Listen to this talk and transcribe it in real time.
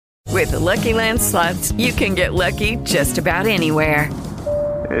With the Lucky Land Slots, you can get lucky just about anywhere.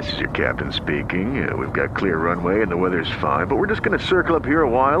 This is your captain speaking. We've got clear runway and the weather's fine, but we're just going to circle up here a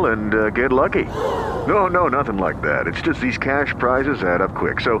while and get lucky. No, nothing like that. It's just these cash prizes add up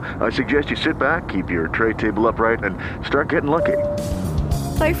quick. So I suggest you sit back, keep your tray table upright, and start getting lucky.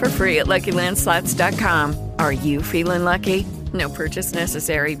 Play for free at LuckyLandSlots.com. Are you feeling lucky? No purchase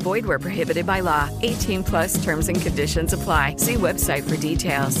necessary. Void where prohibited by law. 18 plus terms and conditions apply. See website for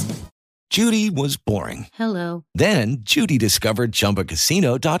details. Judy was boring. Hello. Then Judy discovered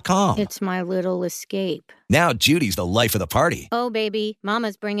ChumbaCasino.com. It's my little escape. Now Judy's the life of the party. Oh, baby,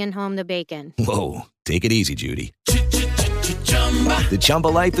 mama's bringing home the bacon. Whoa, take it easy, Judy. The Chumba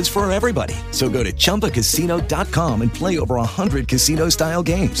life is for everybody. So go to ChumbaCasino.com and play over 100 casino-style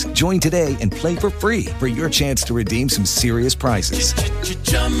games. Join today and play for free for your chance to redeem some serious prizes.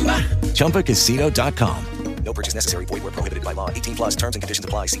 ChumbaCasino.com. No purchase necessary. Void where prohibited by law. 18 plus terms and conditions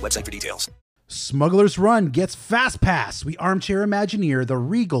apply. See website for details. Smuggler's Run gets Fast Pass. We armchair Imagineer the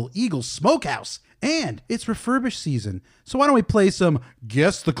Regal Eagle Smokehouse, and it's refurbished season. So why don't we play some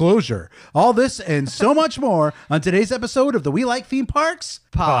Guess the Closure? All this and so much more on today's episode of the We Like Theme Parks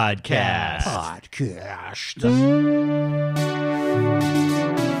Podcast.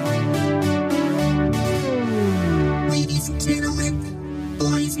 Ladies and gentlemen,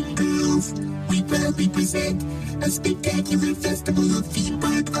 boys and girls, we proudly present a spectacular festival of theme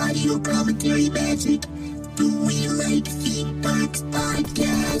park audio commentary magic, the We Like Theme Parks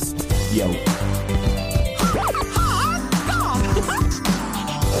Podcast. Yo.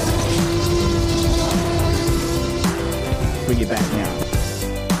 Bring it back now.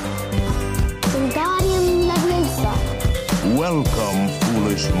 Wingardium Leviosa. Welcome,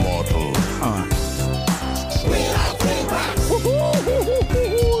 foolish mortals.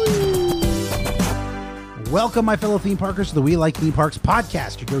 Welcome, my fellow theme parkers, to the We Like Theme Parks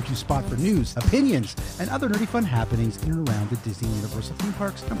podcast, your go-to spot for news, opinions, and other nerdy fun happenings in and around the Disney Universal theme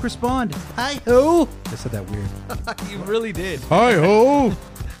parks. I'm Chris Bond. Hi-ho! I said that weird. You really did. Hi-ho!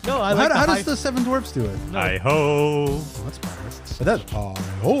 No, I like How does the Seven Dwarfs do it? Hi-ho. Oh, that's better. But that's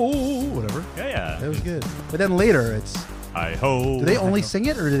hi-ho, whatever. Yeah. That was good. But then later, it's... Hi-ho. Do they only sing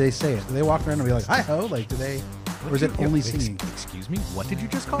it, or do they say it? Do they walk around and be like, hi-ho? Like, do they... Or is it only singing? Excuse me? What did you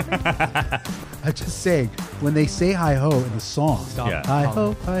just call me? I'm just saying, when they say hi-ho in the song, Yeah.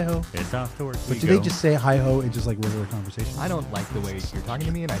 hi-ho, hi-ho. It's off to work. But do they just say hi-ho in just like regular conversation? I don't like the way you're talking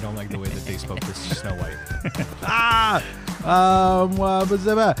to me, and I don't like the way that they spoke to Snow White.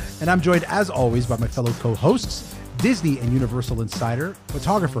 And I'm joined, as always, by my fellow co-hosts, Disney and Universal insider,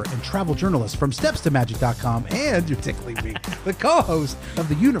 photographer, and travel journalist from StepsToMagic.com, and you're tickling me, the co-host of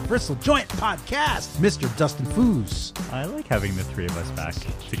the Universal Joint Podcast, Mr. Dustin Foos. I like having the three of us back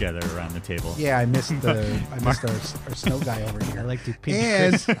together around the table. Yeah, I missed our snow guy over here. I like to pinch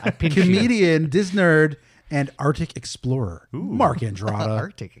and Chris. I pinch you. comedian, Disnerd, and Arctic Explorer, Mark Andrada.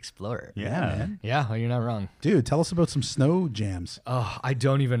 Arctic Explorer. Yeah, man. Yeah, well, you're not wrong. Dude, tell us about some snow jams. Oh, I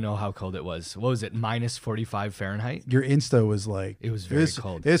don't even know how cold it was. What was it? Minus 45 Fahrenheit? Your Insta was like... It was very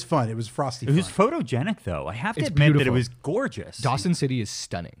cold. It was fun. It was frosty It was fun. photogenic, though. I have to It's admit that it beautiful. was gorgeous. Dawson City is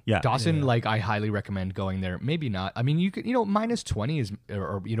stunning. Yeah. Dawson, I highly recommend going there. Maybe not. I mean, you could, minus 20 is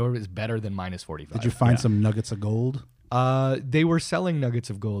better than minus 45. Did you find some nuggets of gold? They were selling nuggets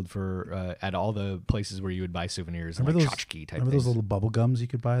of gold for at all the places where you would buy souvenirs and tchotchke type Remember things. those little bubble gums you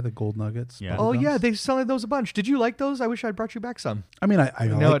could buy, the gold nuggets? Yeah. Bubble Oh gums? yeah, they selling those a bunch. Did you like those? I wish I'd brought you back some. I mean, I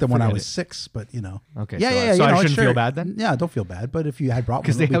No, liked them when I forget was it. 6, but Okay, Yeah, so I you know, shouldn't sure. feel bad then? Yeah, don't feel bad. But if you had brought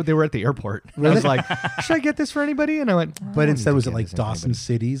one, Because they were at the airport. I was like, should I get this for anybody? And I went, But instead, was it like Dawson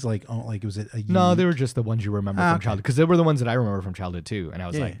Cities? Like was it a No, they were just the ones you remember from okay. childhood. Because they were the ones that I remember from childhood too. And I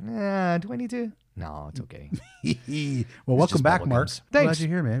was Yeah. like, do I need to? No, it's okay. Well, welcome just back, bubble Mark. gums. Thanks. Glad you're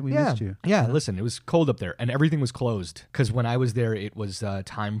here, man. We yeah. missed you. Yeah, listen, it was cold up there, and everything was closed. Because when I was there, it was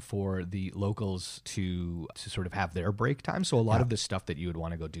time for the locals to sort of have their break time. So a lot of the stuff that you would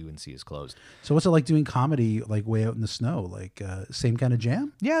want to go do and see is closed. So what's it like doing comedy like way out in the snow? Like same kind of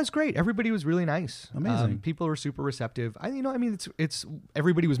jam? Yeah, it's great. Everybody was really nice. Amazing. People were super receptive. It's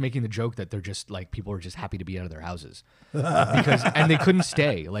everybody was making the joke that they're just like people are just happy to be out of their houses and they couldn't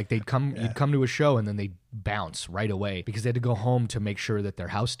stay. Like you'd come to a show and then they'd bounce right away because they had to go home to make sure that their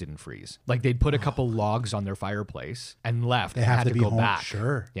house didn't freeze. Like they'd put a couple logs on their fireplace and left. They and have had to to be go home, back.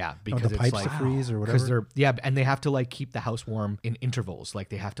 sure. Yeah, Don't because the it's pipes like to freeze or because whatever? and they have to like keep the house warm in intervals. Like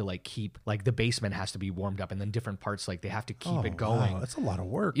they have to like keep like the basement has to be warmed up and then different parts like they have to keep it going. Wow, that's a lot of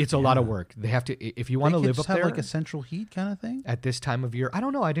work. It's a lot of work. They have to if you want to live up have there like a central heat kind of thing. at this time of year. I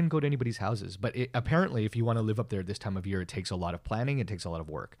don't know. I didn't go to anybody's houses, but apparently, if you want to live up there at this time of year, it takes a lot of planning. It takes a lot of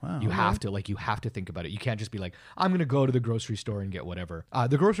work. Wow, you okay. have to think about it. can't just be like, I'm going to go to the grocery store and get whatever.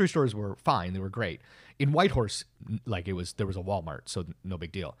 The grocery stores were fine. They were great. In Whitehorse, like there was a Walmart, so no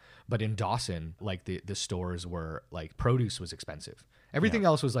big deal. But in Dawson, like the stores were like produce was expensive. Everything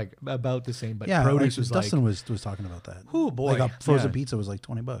else was like about the same, but produce was like. Dustin was talking about that. Oh boy, like a frozen pizza was like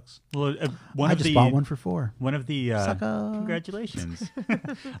 $20. Well, I just bought one for $4. One of the congratulations.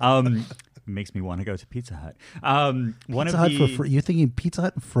 Makes me want to go to Pizza Hut. Pizza Hut you're thinking Pizza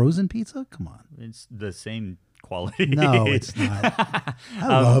Hut and frozen pizza? Come on, it's the same quality. No, it's not. I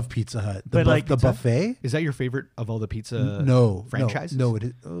love Pizza Hut. The buffet. Is that your favorite of all the pizza franchises? No, it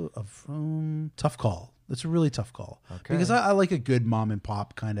is. Tough call. It's a really tough call. Okay. Because I like a good mom and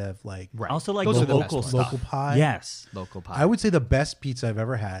pop kind of like. Right. Also like local pie. Yes. Local pie. I would say the best pizza I've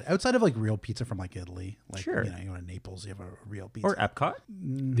ever had, outside of like real pizza from like Italy. Like, sure. You go to Naples, you have a real pizza. Or Epcot.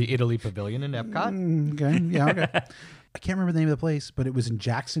 The Italy Pavilion in Epcot. Okay. Yeah. Okay. I can't remember the name of the place, but it was in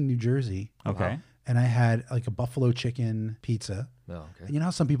Jackson, New Jersey. Okay. Wow. And I had like a buffalo chicken pizza. Oh, okay. And you know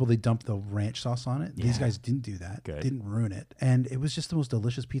how some people, they dump the ranch sauce on it? Yeah. These guys didn't do that. Good. Didn't ruin it. And it was just the most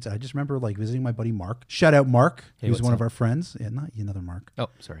delicious pizza. I just remember like visiting my buddy Mark. Shout out Mark. He was one of our friends. Yeah, not you, another Mark. Oh,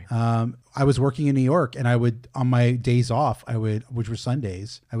 sorry. I was working in New York, and I would, on my days off, which were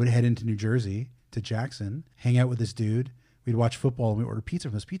Sundays, I would head into New Jersey to Jackson, hang out with this dude. We'd watch football and we'd order pizza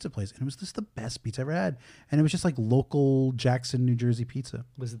from this pizza place. And it was just the best pizza I ever had. And it was just like local Jackson, New Jersey pizza.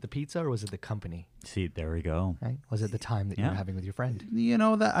 Was it the pizza or was it the company? See, there we go. Right? Was it the time that you were having with your friend? You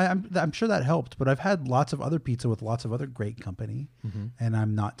know, that I'm sure that helped. But I've had lots of other pizza with lots of other great company. Mm-hmm. And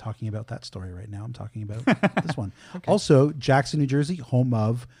I'm not talking about that story right now. I'm talking about this one. Okay. Also, Jackson, New Jersey, home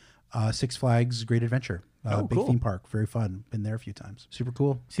of Six Flags Great Adventure. Big cool. theme park, very fun. Been there a few times. Super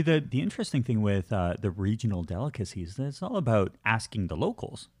cool. See, the interesting thing with the regional delicacies is that it's all about asking the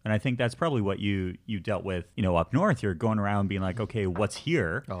locals, and I think that's probably what you dealt with. You know, up north, you're going around being like, okay, what's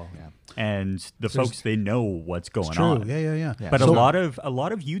here? Oh yeah. And the folks, they know what's going it's true. on. Yeah. But so, a lot of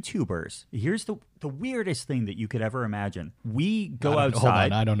YouTubers. Here's the weirdest thing that you could ever imagine. We go outside. Hold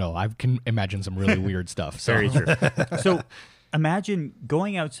on, I don't know. I can imagine some really weird stuff. So. Very true. So. Imagine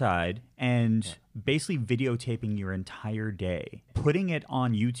going outside and basically videotaping your entire day, putting it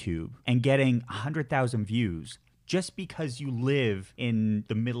on YouTube and getting 100,000 views just because you live in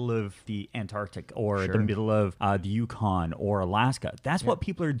the middle of the Antarctic or the middle of the Yukon or Alaska. That's what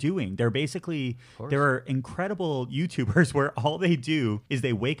people are doing. They're basically, there are incredible YouTubers where all they do is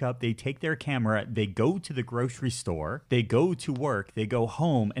they wake up, they take their camera, they go to the grocery store, they go to work, they go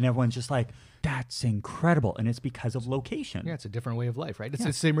home, and everyone's just like, that's incredible. And it's because of location. Yeah, it's a different way of life, right? It's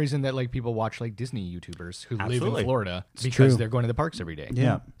the same reason that like people watch like Disney YouTubers who live in Florida because they're going to the parks every day.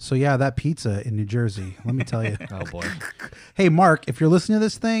 Yeah. So that pizza in New Jersey, let me tell you. Oh boy. Hey Mark, if you're listening to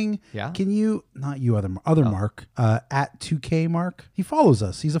this thing, yeah, can you, not you, other Mark, at 2K Mark, he follows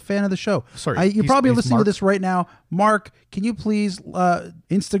us. He's a fan of the show. Sorry, you're probably listening to this right now. Mark, can you please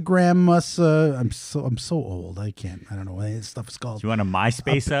Instagram us? I'm so old. I don't know what this stuff is called. Do you want to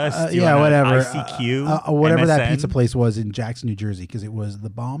MySpace us? Yeah, whatever. ICQ, whatever MSN? That pizza place was in Jackson, New Jersey, because it was the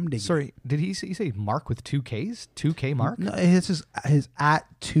bomb. Sorry, did he say Mark with 2 Ks? 2K Mark? No, it's his at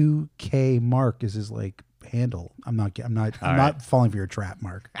 2K Mark is his like handle. I'm not falling for your trap,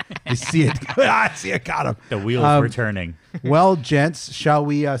 Mark. I see it. I see it. Got him. The wheels were turning. Well, gents, shall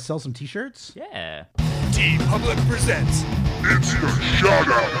we sell some T-shirts? Yeah. T-Public presents It's Your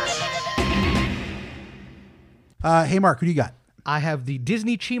Shoutouts. Hey, Mark, who do you got? I have the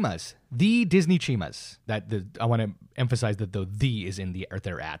Disney Chimas. The Disney Chimas. I want to emphasize that the is in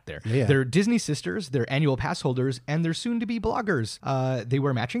they're at there. Yeah. They're Disney sisters, they're annual pass holders, and they're soon to be bloggers. They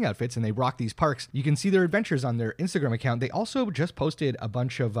wear matching outfits and they rock these parks. You can see their adventures on their Instagram account. They also just posted a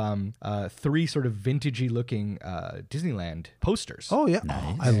bunch of 3 sort of vintagey looking Disneyland posters. Oh yeah,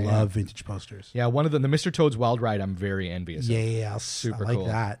 nice. I love vintage posters. Yeah, one of them, the Mr. Toad's Wild Ride, I'm very envious of. Yeah, super I like cool.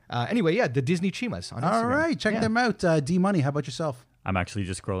 that. Anyway, the Disney Chimas on Instagram. All right, check them out. D Money, how about yourself? I'm actually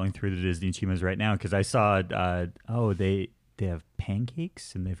just scrolling through the Disney Chimas right now because I saw, they have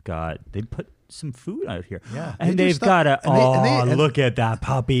pancakes and they put some food out here. Yeah. And they've got look at that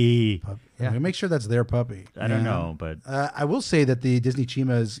puppy. Yeah. Make sure that's their puppy. I don't know, but I will say that the Disney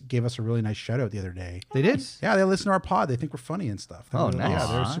Chimas gave us a really nice shout out the other day. They did? Yeah, they listen to our pod. They think we're funny and stuff. Nice. Yeah,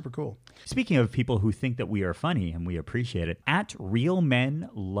 they're super cool. Speaking of people who think that we are funny and we appreciate it, at Real Men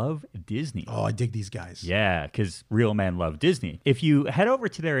Love Disney. Oh, I dig these guys. Yeah, because Real Men Love Disney. If you head over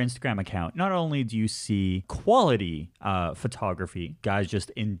to their Instagram account, not only do you see quality photography, guys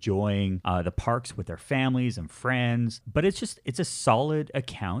just enjoying the parks with their families and friends, but it's a solid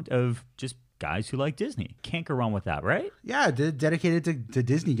account of just guys who like Disney. Can't go wrong with that, right? Yeah, dedicated to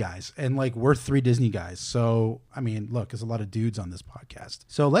Disney guys. And like, we're 3 Disney guys. So, I mean, look, there's a lot of dudes on this podcast.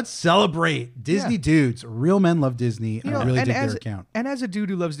 So let's celebrate Disney dudes. Real men love Disney. And I really dig their account. And as a dude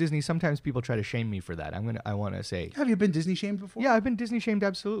who loves Disney, sometimes people try to shame me for that. I want to say. Have you been Disney shamed before? Yeah, I've been Disney shamed,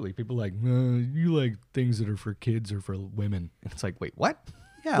 absolutely. People are like, you like things that are for kids or for women. And it's like, wait, what?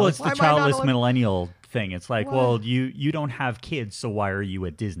 Yeah, well, it's the childless millennial thing. It's like, well, you don't have kids, so why are you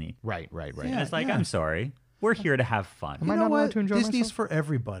at Disney? Right. Yeah, and it's like, I'm sorry. We're here to have fun. Am I not allowed to enjoy Disney's myself? for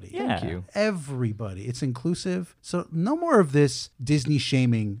everybody. Yeah. Thank you. Everybody. It's inclusive. So no more of this Disney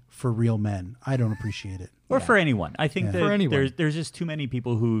shaming for real men. I don't appreciate it. Or for anyone. I think that For anyone. there's just too many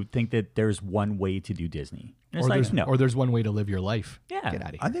people who think that there's one way to do Disney. And it's like, no. Or there's one way to live your life. Yeah. Get out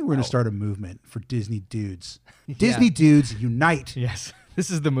of here. I think we're going to start a movement for Disney dudes. Disney dudes unite. Yes. This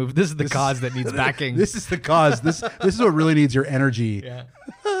is the move. This is the cause that needs backing. This is the cause. This is what really needs your energy. Yeah.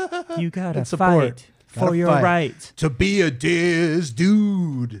 You gotta support. fight for your right to be a Diz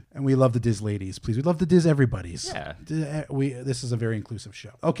dude. And we love the Diz ladies, please. We love the Diz everybody's. Yeah. This is a very inclusive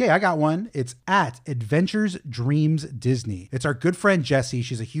show. Okay, I got one. It's at Adventures Dreams Disney. It's our good friend Jessie.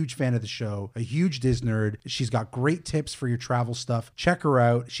 She's a huge fan of the show, a huge Diz nerd. She's got great tips for your travel stuff. Check her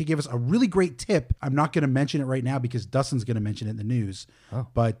out. She gave us a really great tip. I'm not going to mention it right now because Dustin's going to mention it in the news. Oh.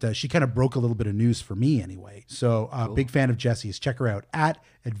 But she kind of broke a little bit of news for me anyway. So cool. Big fan of Jessie's. Check her out at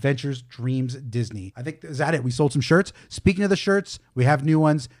Adventures Dreams Disney. I think, is that it? We sold some shirts. Speaking of the shirts, we have new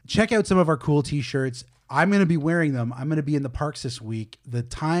ones. Check out some of our cool t-shirts. I'm going to be wearing them. I'm going to be in the parks this week. The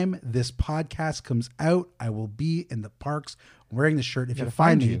time this podcast comes out, I will be in the parks wearing the shirt. If you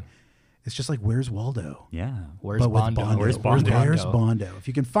find me, it's just like, where's Waldo? Yeah. Where's Bondo? Where's Bondo? If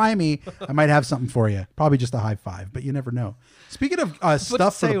you can find me, I might have something for you. Probably just a high five, but you never know. Speaking of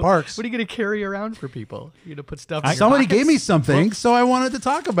stuff for the parks. What are you going to carry around for people? You're going to put stuff in Somebody your pockets? gave me something, so I wanted to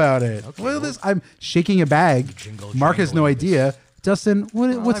talk about it. Okay, I'm shaking a bag. Mark has no idea. Dustin,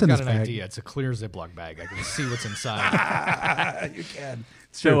 what's in this bag? I've got an idea. It's a clear Ziploc bag. I can see what's inside. You can.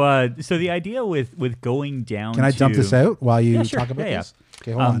 So the idea with going down. Can I dump this out while you sure. talk about this? Yeah.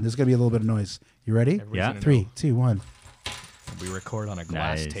 Okay, hold on. There's gonna be a little bit of noise. You ready? Yeah. 3, 2, 1. We record on a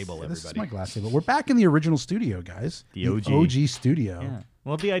glass Nice. table, everybody. This is my glass table. We're back in the original studio, guys. The OG. OG studio. Yeah.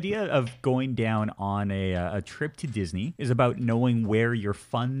 Well, the idea of going down on a trip to Disney is about knowing where your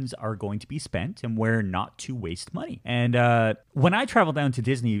funds are going to be spent and where not to waste money. And when I travel down to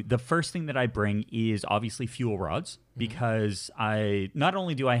Disney, the first thing that I bring is obviously fuel rods, because not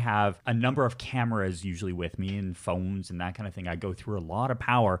only do I have a number of cameras usually with me and phones and that kind of thing, I go through a lot of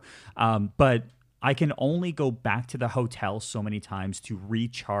power, but I can only go back to the hotel so many times to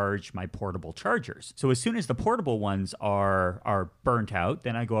recharge my portable chargers. So as soon as the portable ones are burnt out,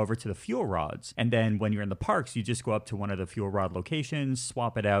 then I go over to the fuel rods. And then when you're in the parks, you just go up to one of the fuel rod locations,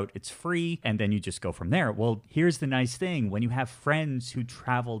 swap it out, it's free, and then you just go from there. Well, here's the nice thing. When you have friends who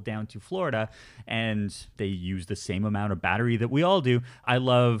travel down to Florida and they use the same amount of battery that we all do, I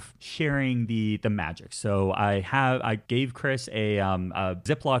love sharing the magic. So I gave Chris a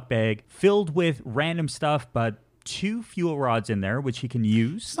Ziploc bag filled with random stuff, but 2 fuel rods in there, which he can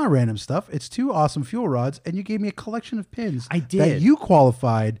use. It's not random stuff. It's 2 awesome fuel rods, and you gave me a collection of pins. I did. That you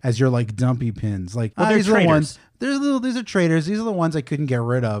qualified as your like dumpy pins. Like, Well, they're these are the traders. ones. These are traders. These are the ones I couldn't get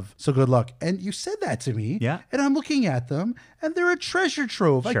rid of. So good luck. And you said that to me. Yeah. And I'm looking at them, and they're a treasure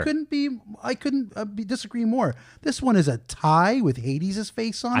trove. Sure. I couldn't disagree more. This one is a tie with Hades'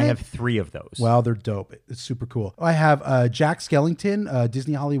 face on it. I have 3 of those. Well, they're dope. It's super cool. I have Jack Skellington,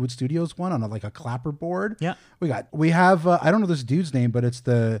 Disney Hollywood Studios one on a clapper board. Yeah. We have I don't know this dude's name, but it's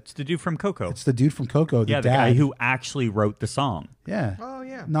the dude from Coco. It's the dude from Coco. the dad. guy who actually wrote the song. Yeah. Oh,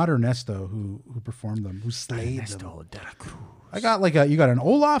 yeah. Not Ernesto who performed them, who slayed them. de la Cruz. I got you got an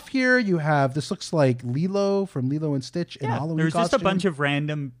Olaf here. You have, this looks like Lilo from Lilo and Stitch in Halloween There's just a costume. bunch of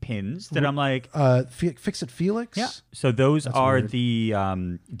random pins that I'm like, Fix It Felix. yeah. So those That's are weird.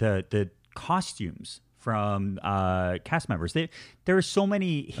 the costumes from cast members. There are so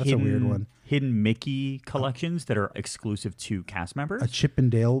many That's a weird one. hidden Mickey collections that are exclusive to cast members. A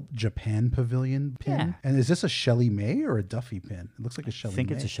Chippendale Japan Pavilion pin. Yeah. And is this a Shelley May or a Duffy pin? It looks like a Shelley I think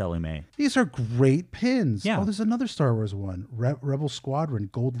May. it's a Shelley May. These are great pins. Yeah. Oh, there's another Star Wars one. Rebel Squadron,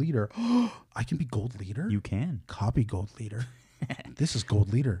 Gold Leader. I can be Gold Leader? You can. Copy Gold Leader. This is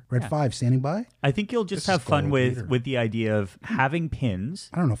Gold Leader. Red 5 standing by. I think you'll just This is have fun gold with leader. the idea of having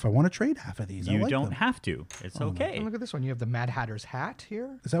pins. I don't know if I want to trade half of these. I You like don't them. have to. It's okay. And look at this one. You have the Mad Hatter's hat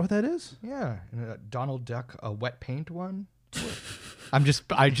here. Is that what that is? Yeah. And Donald Duck, a wet paint one.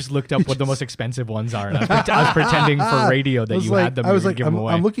 I just looked up what the most expensive ones are, and I was pretending for radio that you had them. I was like, give them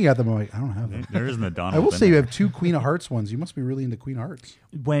away. I'm looking at them. I'm like, I don't have them. There is Madonna. I will say you have 2 Queen of Hearts ones. You must be really into Queen of Hearts.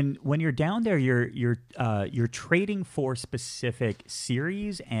 When you're down there, you're trading for specific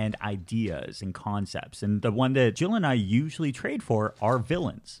series and ideas and concepts, and the one that Jill and I usually trade for are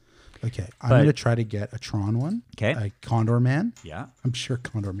villains. Okay, I'm going to try to get a Tron one. Okay. A Condor Man. Yeah. I'm sure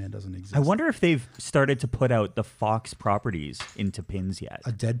Condor Man doesn't exist. I wonder if they've started to put out the Fox properties into pins yet.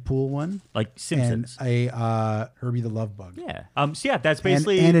 A Deadpool one. Like Simpsons. And a Herbie the Love Bug. Yeah. So yeah, that's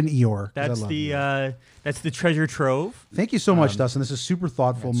basically and an Eeyore. That's the treasure trove. Thank you so much, Dustin. This is super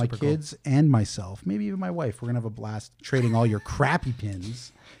thoughtful. My super kids and myself, maybe even my wife, we're gonna have a blast trading all your crappy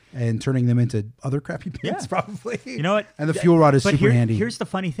pins and turning them into other crappy pins, probably. You know what? And the fuel rod is super handy. Here's the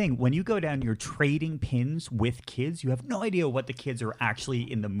funny thing. When you go down, you're trading pins with kids, you have no idea what the kids are actually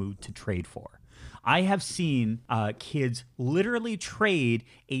in the mood to trade for. I have seen kids literally trade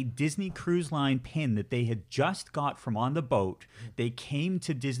a Disney Cruise Line pin that they had just got from on the boat. They came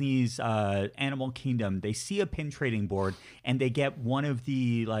to Disney's Animal Kingdom. They see a pin trading board, and they get one of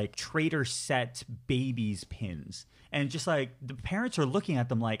the like Trader Set Babies pins. And just like the parents are looking at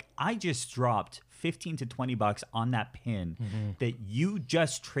them like, I just dropped $15 to $20 on that pin that you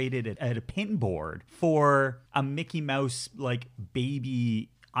just traded it at a pin board for a Mickey Mouse like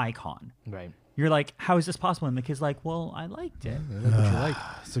baby icon. Right. You're like, how is this possible? And the kid's like, well, I liked it. Like what you like.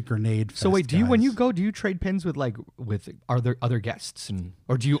 It's a grenade. So wait, when you go, do you trade pins with are there other guests,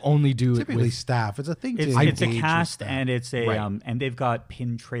 or do you only do typically it with staff? It's a thing. It's a cast, and it's a Right. and they've got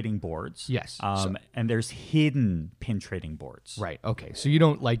pin trading boards. Yes. And there's hidden pin trading boards. Right. Okay. So you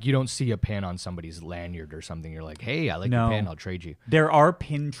don't see a pin on somebody's lanyard or something. You're like, hey, I like your pin. I'll trade you. There are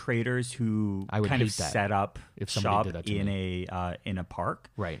pin traders who I would kind of hate that set up if somebody shop did that to in a park.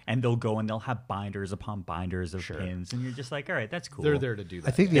 Right. And they'll go and they'll have binders upon binders of pins, and you're just like, all right, that's cool. They're there to do that.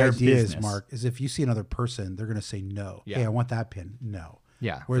 I think the Their idea is, business. Mark, is if you see another person, they're going to say no. Yeah. Hey, I want that pin. No.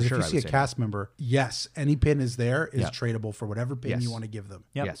 Yeah, Whereas for if sure, you I see a would say cast member, yes, any pin is there is Yeah. tradable for whatever pin Yes. you want to give them.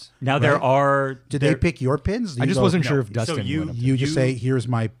 Yep. Yes. Now there Right? are. Did there- they pick your pins? Do I you just go, wasn't no. sure if So Dustin you- went up. You just You- say, here's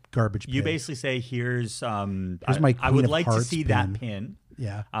my garbage pin. You basically say, here's my I would Queen of like to Hearts see that pin.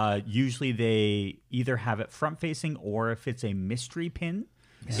 Yeah. Usually they either have it front facing, or if it's a mystery pin,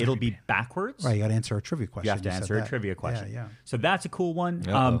 it'll be backwards. Right, you got to answer a trivia question. You have to said answer a that. trivia question. Yeah. So that's a cool one.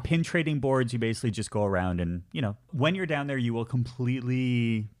 Uh-oh. Pin trading boards, you basically just go around and, when you're down there, you will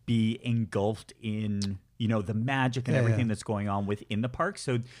completely be engulfed in, the magic and everything that's going on within the park.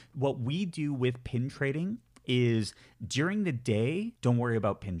 So what we do with pin trading is during the day, don't worry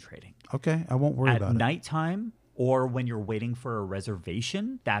about pin trading. Okay, I won't worry At about it. nighttime, or when you're waiting for a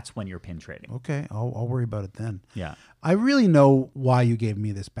reservation, that's when you're pin trading. Okay, I'll worry about it then. Yeah. I really know why you gave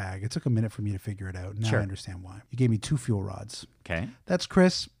me this bag. It took a minute for me to figure it out. Now Sure. I understand why. You gave me 2 fuel rods. Okay. That's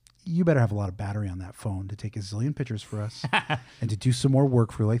Chris. You better have a lot of battery on that phone to take a zillion pictures for us and to do some more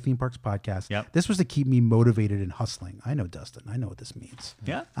work for Like Theme Parks Podcast. Yep. This was to keep me motivated and hustling. I know, Dustin. I know what this means.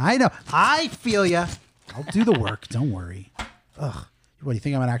 Yeah. I know. I feel ya. I'll do the work. Don't worry. Ugh. What, do you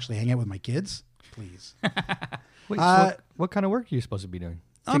think I'm going to actually hang out with my kids? Please. Wait, so what kind of work are you supposed to be doing?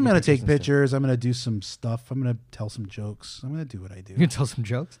 I'm going to take and stuff. pictures. I'm going to do some stuff. I'm going to tell some jokes. I'm going to do what I do. You can tell some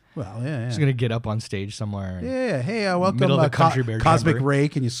jokes. Well, yeah. Just gonna get up on stage somewhere. And Yeah. Hey, welcome Middle of the Country Bear Cosmic Jamboree. Ray.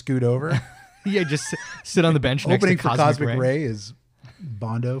 Can you scoot over? yeah, just sit on the bench next Opening to for Cosmic Ray is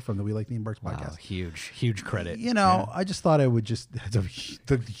Bondo from the We Like Theme Parks Wow, podcast. huge credit. I just thought I would just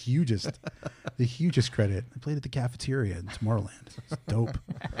the hugest credit. I played at the cafeteria in Tomorrowland. It's dope.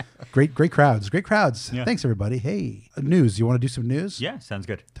 Great crowds. Yeah. Thanks everybody. Hey, news. You want to do some news? Yeah, sounds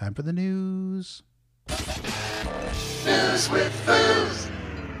good. Time for the news.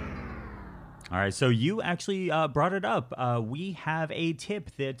 All right, so you actually brought it up. We have a tip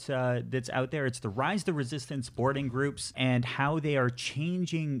that's out there. It's the Rise the Resistance boarding groups and how they are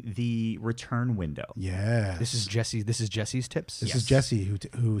changing the return window. Yeah. This is Jesse. This is Jesse's tips. This is Jessie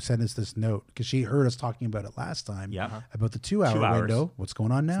who sent us this note because she heard us talking about it last time. Yeah. About the 2 hour 2 hours. window. What's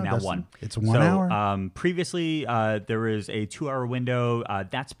going on now? It's now Dustin? one. It's 1 hour. Previously, there was a 2 hour window.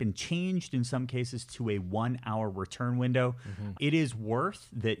 That's been changed in some cases to a 1 hour return window. It is worth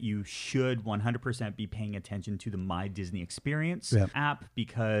that you should 100% be paying attention to the My Disney Experience app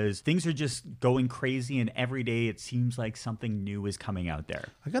because things are just going crazy, and every day it seems like something new is coming out there.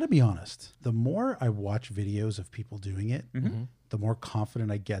 I got to be honest. The more I watch videos of people doing it, the more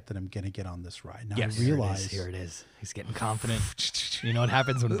confident I get that I'm going to get on this ride. Now Yes. I realize Here it is. He's getting confident. You know what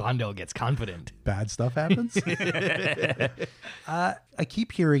happens when Bondo gets confident. Bad stuff happens. I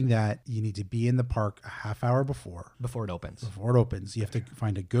keep hearing that you need to be in the park a half hour before it opens. You have to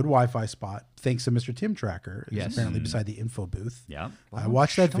find a good Wi-Fi spot. Thanks to Mr. Tim Tracker. It's Yes. apparently beside the info booth. Yeah. I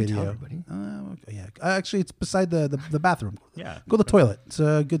watched that don't tell video. everybody. Okay, yeah. Actually, it's beside the bathroom. Yeah. Go to the toilet. It's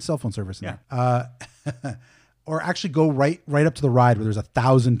a good cell phone service. In there. Or actually go right up to the ride where there's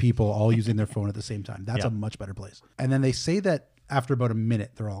 1,000 people all using their phone at the same time. That's a much better place. And then they say that after about a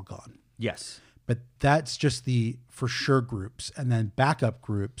minute, they're all gone. Yes. But that's just the for sure groups. And then backup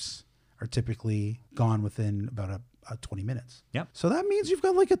groups are typically gone within about a 20 minutes. Yep. So that means you've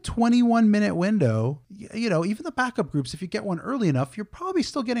got like a 21-minute window. You know, even the backup groups, if you get one early enough, you're probably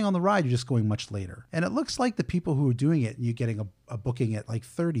still getting on the ride. You're just going much later. And it looks like the people who are doing it and you're getting a booking at like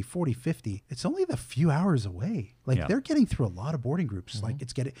 30, 40, 50, it's only the few hours away. Like they're getting through a lot of boarding groups. Like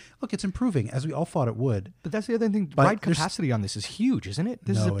it's improving as we all thought it would. But that's the other thing. But Ride capacity on this is huge, isn't it?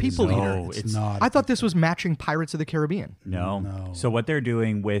 This is a No, it people isn't. eater. No, it's not. I thought this was matching Pirates of the Caribbean. No. So what they're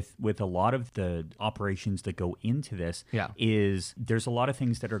doing with a lot of the operations that go into this is there's a lot of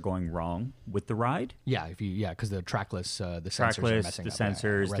things that are going wrong with the ride. Yeah, because the trackless, the sensors are messing the up.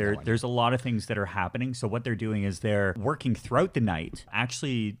 sensors. Yeah, I read that one. There's a lot of things that are happening. So what they're doing is they're working throughout the night.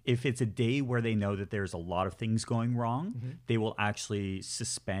 Actually, if it's a day where they know that there's a lot of things going wrong, they will actually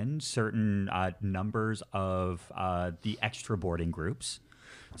suspend certain numbers of the extra boarding groups.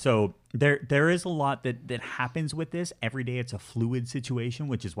 So there is a lot that happens with this. Every day it's a fluid situation,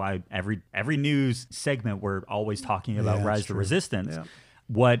 which is why every news segment we're always talking about Rise to Resistance. Yeah.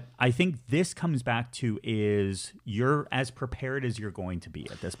 What I think this comes back to is you're as prepared as you're going to be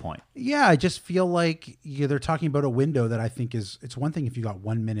at this point. Yeah, I just feel like they're talking about a window that I think it's one thing if you got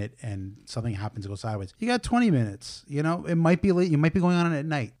 1 minute and something happens to go sideways. You got 20 minutes. You know, it might be late. You might be going on it at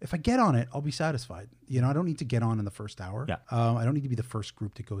night. If I get on it, I'll be satisfied. You know, I don't need to get on in the first hour. Yeah. I don't need to be the first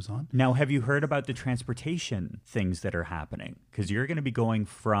group that goes on. Now, have you heard about the transportation things that are happening? Because you're going to be going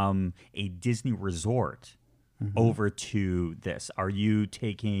from a Disney resort over to this. Are you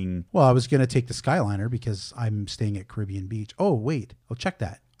taking... Well, I was going to take the Skyliner because I'm staying at Caribbean Beach. Oh, wait. Oh, check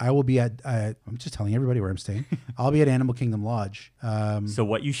that. I will be at... I'm just telling everybody where I'm staying. I'll be at Animal Kingdom Lodge. So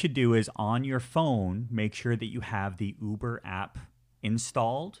what you should do is on your phone, make sure that you have the Uber app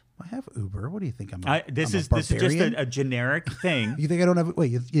installed. I have Uber. What do you think? This is just a generic thing. You think I don't have?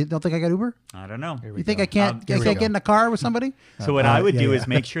 Wait, you don't think I got Uber? I don't know. You think I can't? I can't get in a car with somebody? So what I would do is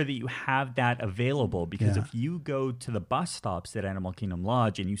make sure that you have that available, because if you go to the bus stops at Animal Kingdom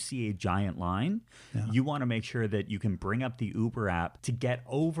Lodge and you see a giant line, you want to make sure that you can bring up the Uber app to get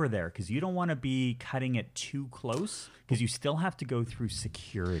over there, because you don't want to be cutting it too close, because you still have to go through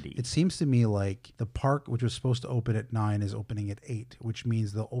security. It seems to me like the park, which was supposed to open at 9, is opening at 8, which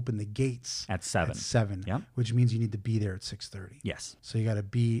means they'll open the gates at 7. Yep. Which means you need to be there at 6:30. Yes. So you got to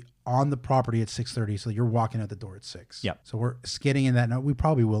be on the property at 6:30, so you're walking out the door at 6. Yep. So we're skidding in that. No, we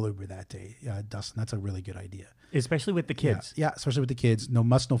probably will Uber that day, Dustin. That's a really good idea. Especially with the kids. Yeah, especially with the kids. No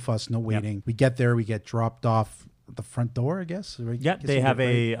muss, no fuss, no waiting. Yep. We get there, we get dropped off at the front door, I guess. Right? Yeah, they have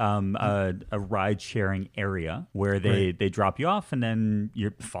a ride sharing area where they drop you off, and then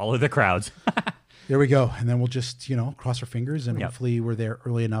you follow the crowds. There we go. And then we'll just, cross our fingers, and hopefully we're there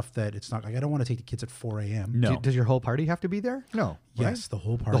early enough that it's not like I don't want to take the kids at 4 a.m. No. Does your whole party have to be there? No. Yes, right? the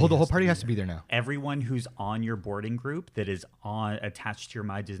whole party. The whole party has to be there now. Everyone who's on your boarding group that is attached to your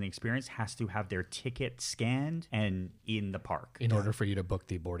My Disney Experience has to have their ticket scanned and in the park in order for you to book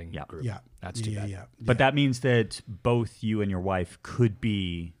the boarding group. Yeah, that's too bad. Yeah. But that means that both you and your wife could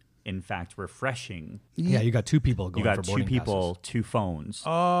be, in fact, refreshing. Yeah, you got 2 people going. You got for 2 people, passes. 2 phones.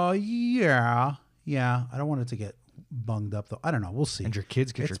 Yeah. I don't want it to get bunged up though. I don't know. We'll see. And your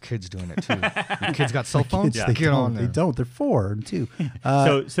kids get your kids doing it too. Your kids got cell phones. They don't. They don't. They're 4 and 2.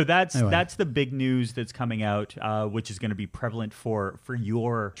 So that's the big news that's coming out, which is going to be prevalent for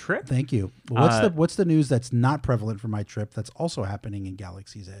your trip. Thank you. What's the news that's not prevalent for my trip that's also happening in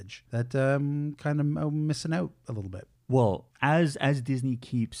Galaxy's Edge that kind of missing out a little bit? Well, as Disney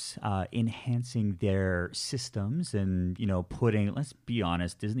keeps enhancing their systems and, putting, let's be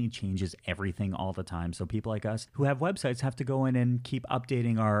honest, Disney changes everything all the time. So people like us who have websites have to go in and keep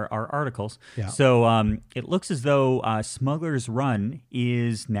updating our articles. Yeah. So it looks as though Smuggler's Run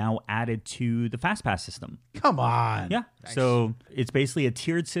is now added to the FastPass system. Come on. Yeah. Nice. So it's basically a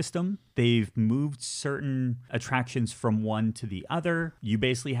tiered system. They've moved certain attractions from one to the other. You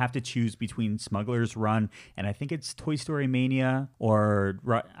basically have to choose between Smuggler's Run and I think it's Toy Story Mania, or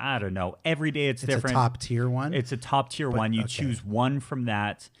I don't know. Every day it's different. It's a top tier one? It's a top tier one. You choose one from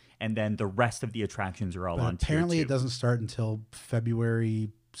that, and then the rest of the attractions are all on tier 2. Apparently it doesn't start until February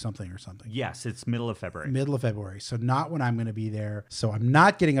something or something. Yes, it's middle of February. Middle of February. So not when I'm going to be there. So I'm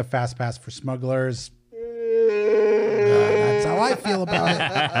not getting a fast pass for Smugglers. That's how I feel about it.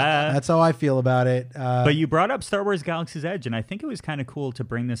 That's how I feel about it. But you brought up Star Wars Galaxy's Edge, and I think it was kind of cool to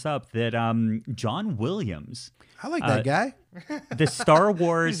bring this up that John Williams, I like that guy. the Star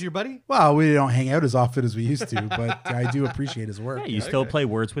Wars... He's your buddy? Well, we don't hang out as often as we used to, but I do appreciate his work. Yeah, you still play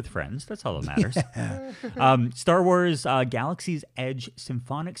Words with Friends. That's all that matters. Star Wars Galaxy's Edge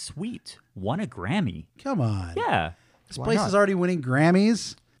Symphonic Suite won a Grammy. Come on. Yeah. This place is already winning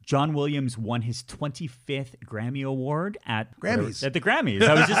Grammys. John Williams won his 25th Grammy Award at Grammys. At the Grammys.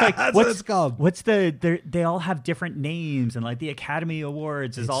 I was just like, That's what's what it's called. What's they all have different names, and like the Academy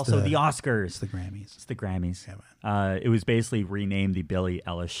Awards is also the Oscars. It's the Grammys. It's the Grammys. Yeah, It was basically renamed the Billie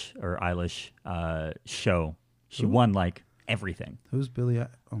Eilish show. She won like everything. Who's Billy?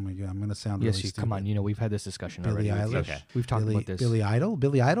 Oh my God, I'm going to sound really stupid. Come on. We've had this discussion Billie already. Eilish. Okay. We've talked about this. Billy Idol?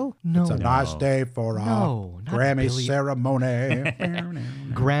 Billy Idol? No. It's a nice day for a No, not Grammy Billy- ceremony.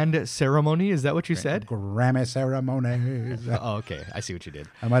 Grand ceremony? Is that what you said? Grammy ceremony. Oh, okay. I see what you did.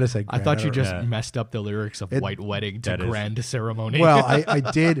 I might have said I thought you Grammy. just messed up the lyrics of White Wedding to Grand Ceremony. Well,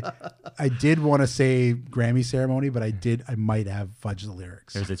 I did want to say Grammy ceremony, but I might have fudged the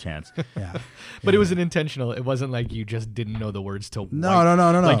lyrics. There's a chance. Yeah. But it was an intentional. It wasn't like you just didn't know the words to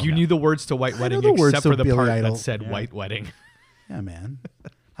No. Like you knew the words to White Wedding the words except to for the Billy part Idol. that said White Wedding. Yeah, man.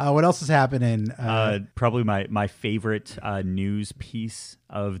 What else is happening? Probably my favorite news piece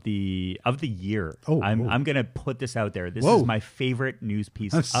of the year. I'm gonna put this out there. This is my favorite news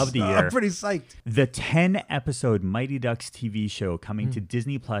piece of the year. I'm pretty psyched. The 10-episode Mighty Ducks TV show coming to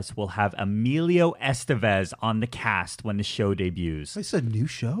Disney Plus will have Emilio Estevez on the cast when the show debuts. It's a new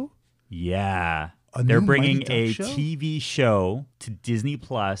show? Yeah. A They're new bringing Mighty a Ducks show? TV show to Disney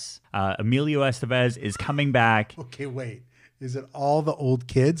Plus. Emilio Estevez is coming back. Okay, wait. Is it all the old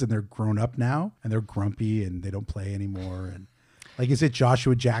kids and they're grown up now and they're grumpy and they don't play anymore? And like, is it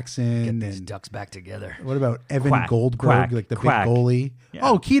Joshua Jackson? Get these and ducks back together. what about Evan Quack, Goldberg, Quack, like the Quack. big goalie? Yeah.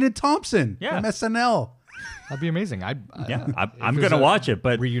 Oh, Kenan Thompson Yeah. from SNL. That'd be amazing. I'm If going to there's watch it,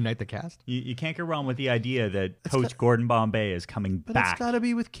 but reunite the cast. you can't go wrong with the idea that Coach Gordon Bombay is coming But back. it's got to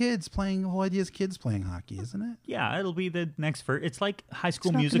be with kids playing. The whole idea is kids playing hockey, isn't it? Yeah, it'll be the next It's like High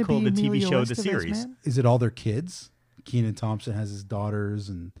School not gonna Musical, be the TV Emilio show, the Estevez, series. man. Is it all their kids? Kenan Thompson has his daughters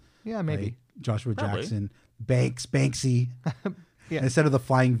and Yeah, maybe. like, Joshua Probably. Jackson, Banksy. Yeah. Instead of the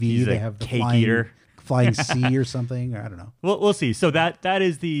flying V, He's they a have the cake flying, eater. flying C or something. I don't know. We'll see. So that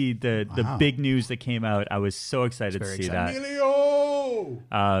is the Wow. big news that came out. I was so excited to very see exciting. that. Emilio!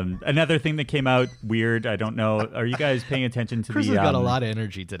 Another thing that came out weird. I don't know. Are you guys paying attention to Chris the? has got a lot of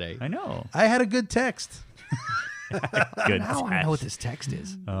energy today. I know. I had a good text. Good. Now I know what this text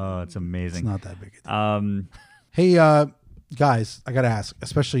is. Oh, it's amazing. It's not that big a deal. Hey, guys, I got to ask,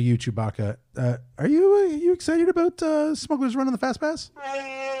 especially you, Chewbacca. Are you excited about Smugglers running the Fast Pass?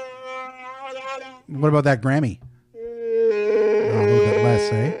 What about that Grammy? Oh, a little bit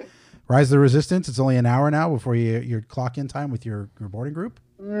less, eh? Rise of the Resistance. It's only an hour now before your clock in time with your boarding group.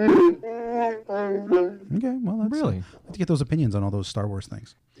 Okay, well, that's Really? let's get those opinions on all those Star Wars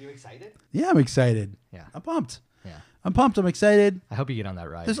things. Are you excited? Yeah, I'm excited. Yeah. I'm pumped. Yeah. I'm pumped. I'm excited. I hope you get on that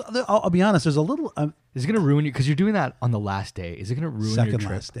ride. I'll be honest. There's a little Is it going to ruin you? Because you're doing that on the last day. Is it going to ruin your second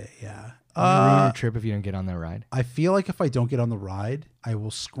trip? last day. Yeah. Is it gonna ruin your trip if you don't get on that ride? I feel like if I don't get on the ride, I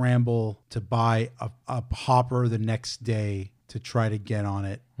will scramble to buy a hopper the next day to try to get on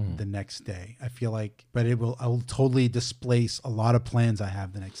it the next day. I feel like, but I will totally displace a lot of plans I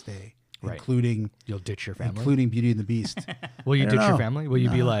have the next day, Right. including You'll ditch your family. including Beauty and the Beast. Will you I don't ditch your know. family? Will you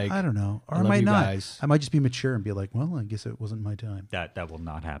be No, like, I don't know, or I I love might you not. guys. I might just be mature and be like, well, I guess it wasn't my time. That will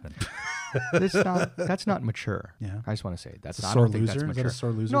not happen. That's not mature. Yeah. I just want to say that's It's a not, I sore don't think loser? that's Is that mature. a sore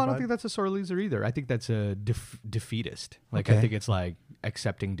loser No, I don't vibe? think that's a sore loser either. I think that's a defeatist. Like Okay. I think it's like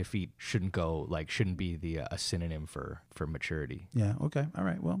accepting defeat shouldn't be a synonym for maturity. Yeah. Okay. All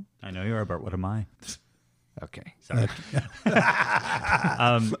right. Well. I know you are, but what am I? Okay. Sorry.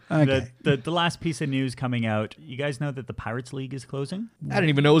 Okay. The last piece of news coming out. You guys know that the Pirates League is closing? I didn't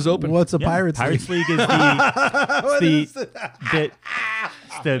even know it was open. What's a Yeah, Pirates League is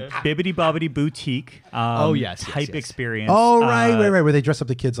the Bibbidi Bobbidi Boutique yes, type yes. experience. Oh, right, where they dress up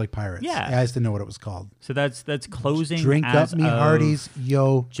the kids like pirates. Yeah. I just didn't know what it was called. So that's closing. Drink as up me of hearties,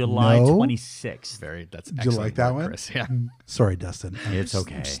 yo. July no. 26th. That's Did you excellent like that work, one? Chris. Yeah. Sorry, Dustin. I'm It's just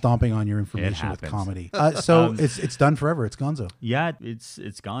okay. stomping on your information with happens. comedy. So it's done forever. It's gonzo. Yeah,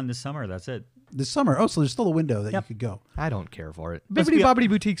 it's gone this summer. That's it. This summer. Oh, so there's still a window that you could go. I don't care for it. Let's Bibbidi be- Bobbidi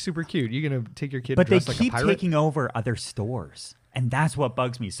Boutique's super cute. You're gonna take your kid But they dressed like a keep pirate? taking over other stores. And that's what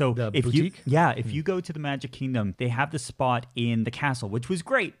bugs me. So The if boutique? if you go to the Magic Kingdom, they have the spot in the castle, which was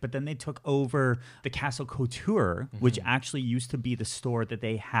great, but then they took over the Castle Couture, which actually used to be the store that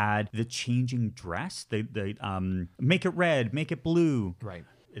they had the changing dress. They make it red, make it blue. Right.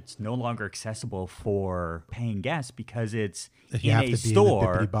 It's no longer accessible for paying guests because it's You in have a to store.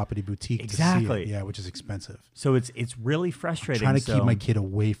 be in the Bippity Boppity boutique Exactly. to see it. Yeah, which is expensive. So it's really frustrating. Trying to keep So my kid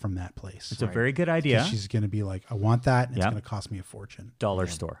away from that place. It's a very good idea. 'Cause she's going to be like, I want that, and it's Yep. going to cost me a fortune. Dollar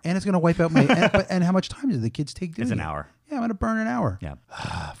store. And it's going to wipe out my. and how much time do the kids take doing It's an it? hour. Yeah, I'm going to burn an hour. Yeah.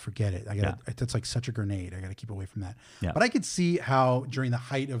 Forget it. That's like such a grenade. I got to keep away from that. Yeah. But I could see how during the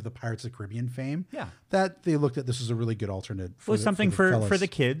height of the Pirates of the Caribbean fame, that they looked at this as a really good alternate. Well, something for fellas. the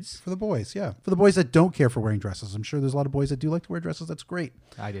kids. For the boys, yeah. For the boys that don't care for wearing dresses. I'm sure there's a lot of boys that do like to wear dresses. That's great.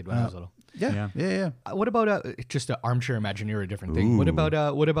 I did when I was little. Yeah. What about just an armchair Imagineer, a different thing? What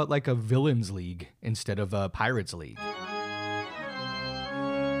about like a villains league instead of a pirates league?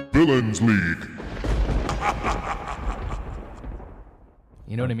 Villains League.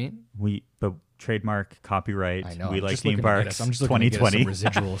 You know what I mean? But trademark, copyright. I know. We I'm like just theme looking to get parks. us- I'm just looking to get us 2020.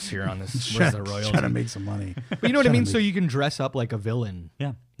 some residuals here on this. Where's the royalty? Trying to make some money. But you know what I mean? So you can dress up like a villain. Yeah,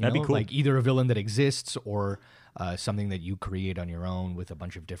 You that'd be know? cool. Like either a villain that exists or something that you create on your own with a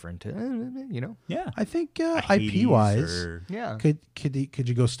bunch of different, Yeah. I think Hades IP wise, or- Yeah. could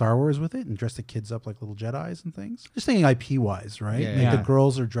you go Star Wars with it and dress the kids up like little Jedis and things? Just thinking IP wise, right? Yeah, Like yeah. the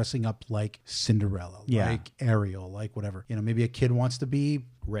girls are dressing up like Cinderella, Yeah. like Ariel, like whatever. Maybe a kid wants to be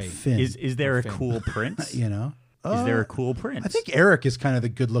Ray. Finn. Is there a Finn. cool prince? you know? Is there a cool prince? I think Eric is kind of the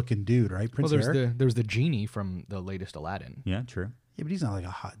good-looking dude, right? Well, Prince Eric. there's the genie from the latest Aladdin. Yeah, true. Yeah, but he's not like a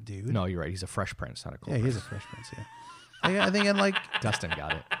hot dude. No, you're right. He's a fresh prince, not a cool Yeah, prince. he's a fresh prince. Yeah. I think in like Dustin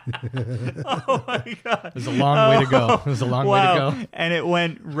got it. Oh my god. It was a long way to go. It was a long way to go. And it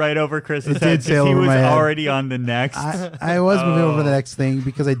went right over Chris's It head did sail because he over was my head. already on the next. I was moving over to the next thing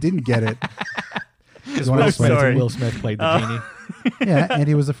because I didn't get it. Because wanna Will, explain it to me? Will Smith played the genie. Yeah, and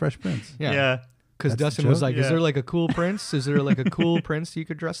he was a fresh prince. yeah. Because That's the Dustin was joke? like, Yeah. "Is there like a cool prince? Is there like a cool prince you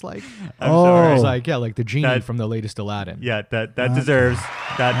could dress like?" I'm Oh. sorry. I was like, "Yeah, like the genie That- from the latest Aladdin." Yeah, that deserves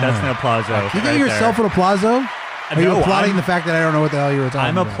that's an applauso. You give right yourself there. an applauso? Are you No, applauding I'm- the fact that I don't know what the hell you were talking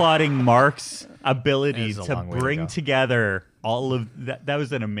I'm about? applauding Mark's ability It is a to long way to bring go. together all of that. That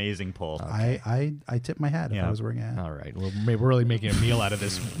was an amazing pull. I tip my hat if Yeah. I was wearing a hat. All right. Well, we're really making a meal out of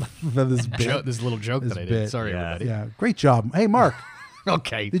this For this bit. this little joke This that I bit. did. Sorry, Yeah. everybody. Yeah, great job. Hey, Mark,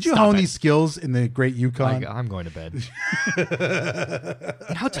 Okay. did you stop hone it. these skills in the Great Yukon? I'm going to bed. You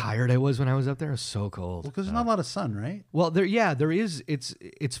know how tired I was when I was up there? It was so cold. Because there's not a lot of sun, right? Well, there is.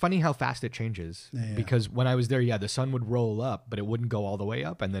 It's funny how fast it changes. Yeah. Because when I was there, the sun would roll up, but it wouldn't go all the way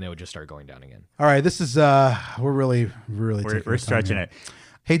up, and then it would just start going down again. All right, this is we're really taking our We're time stretching here. it.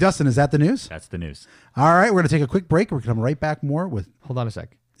 Hey, Dustin, is that the news? That's the news. All right, we're gonna take a quick break. We're gonna come right back more with. Hold on a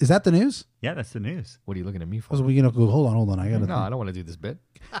sec. Is that the news? Yeah, that's the news. What are you looking at me for? Hold on. I gotta. No, I don't want to do this bit.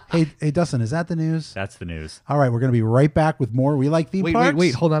 Hey, Dustin, is that the news? That's the news. All right, we're gonna be right back with more. We like theme parks.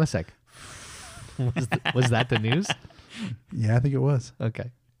 Wait. Hold on a sec. Was that the news? Yeah, I think it was.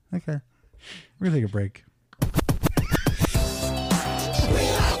 Okay. Okay, we're gonna take a break.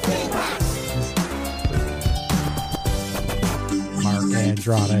 Mark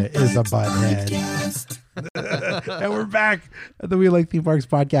Andrada is a butthead. And we're back at the We Like Theme Parks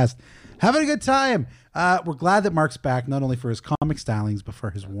podcast. Having a good time. We're glad that Mark's back, not only for his comic stylings, but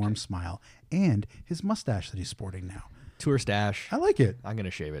for his warm smile and his mustache that he's sporting now. Tour stash. I like it. I'm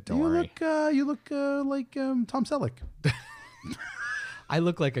gonna shave it. Don't worry. You look like Tom Selleck. I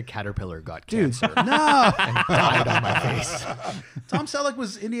look like a caterpillar got Dude, cancer no. and died on my face. Tom Selleck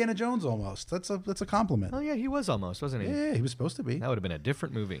was Indiana Jones almost. That's a compliment. Oh yeah, he was almost, wasn't he? Yeah, he was supposed to be. That would have been a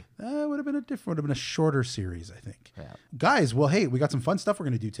different movie. Would have been a shorter series, I think. Yeah. Guys, well, hey, we got some fun stuff we're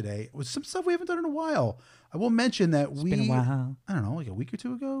going to do today. With some stuff we haven't done in a while. I will mention that been a while. I don't know, like a week or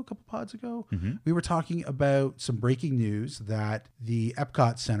two ago, a couple pods ago, Mm-hmm. we were talking about some breaking news that the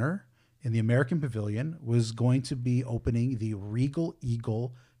Epcot Center in the American Pavilion was going to be opening the Regal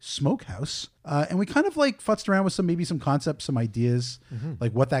Eagle Smokehouse. And we kind of like futzed around with maybe some concepts, some ideas,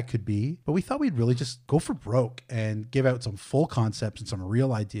 like what that could be. But we thought we'd really just go for broke and give out some full concepts and some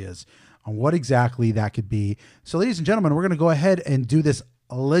real ideas on what exactly that could be. So ladies and gentlemen, we're going to go ahead and do this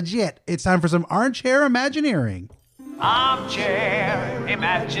legit. It's time for some Armchair Imagineering. Armchair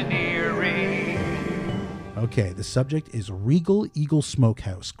Imagineering. Okay, the subject is Regal Eagle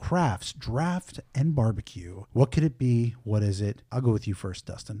Smokehouse, crafts, draft, and barbecue. What could it be? What is it? I'll go with you first,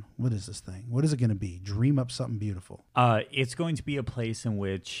 Dustin. What is this thing? What is it going to be? Dream up something beautiful. It's going to be a place in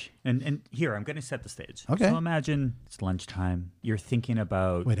which, and here, I'm going to set the stage. Okay. So imagine it's lunchtime. You're thinking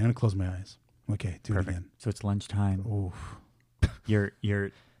about... Wait, I'm going to close my eyes. Okay, do Perfect. it again. So it's lunchtime. Oof. You're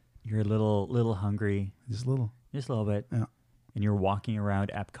a little hungry. Just a little. Just a little bit. Yeah. And you're walking around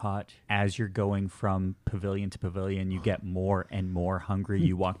Epcot. As you're going from pavilion to pavilion, you get more and more hungry.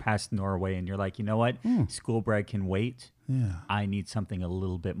 You walk past Norway and you're like, you know what? School bread can wait. Yeah. I need something a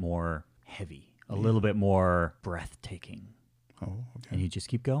little bit more heavy, a little bit more breathtaking. Oh, okay. And you just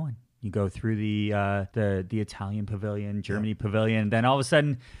keep going. You go through the Italian pavilion, Germany pavilion, then all of a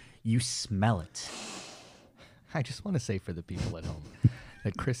sudden you smell it. I just want to say for the people at home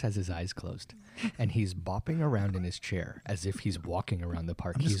that Chris has his eyes closed and he's bopping around in his chair as if he's walking around the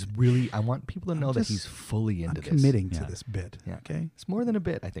park. I want people to know that he's fully into this. Committing to this bit. Yeah. Okay. It's more than a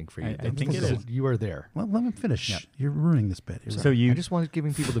bit, I think, for you. I think it is. You are there. Well, let me finish. Yeah. You're ruining this bit. I just wanted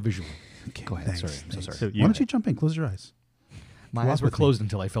giving people the visual. Okay, Go ahead. thanks, Sorry. I'm so thanks. sorry. Why don't you jump in? Close your eyes. My eyes were closed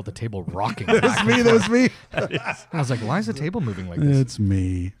until I felt the table rocking. That was me. I was like, why is the table moving like this? It's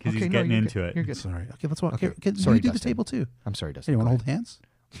me. Because he's getting into it. You're good. Sorry. Okay, let's walk. Okay. Can Sorry, you do the Dustin. table too? I'm sorry, Dustin. Hey, you want to Go hold hands?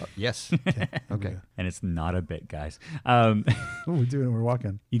 Yes. Okay. And it's not a bit, guys. What are we doing? We're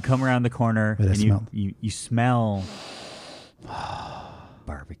walking. You come around the corner Wait, I and smell. you smell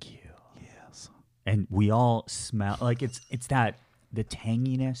barbecue. Yes. And we all smell like it's that the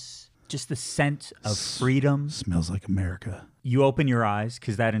tanginess, just the scent of freedom. Smells like America. You open your eyes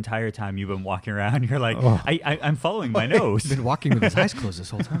because that entire time you've been walking around, you're like, Oh. I'm following my nose. He's been walking with his eyes closed this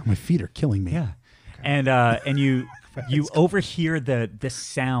whole time. My feet are killing me. Yeah. And you overhear the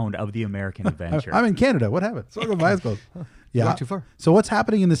sound of the American adventure. I'm in Canada. What happened? So I got my eyes closed. Yeah. went too far. So what's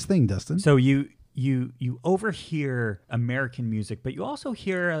happening in this thing, Dustin? So you overhear American music, but you also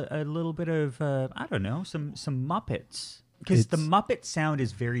hear a little bit of I don't know, some Muppets. Because the Muppet sound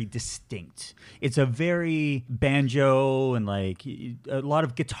is very distinct. It's a very banjo and like a lot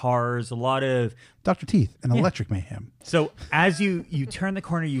of guitars, a lot of Dr. Teeth and Electric Mayhem. So as you turn the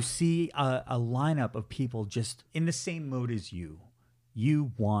corner, you see a lineup of people just in the same mode as you.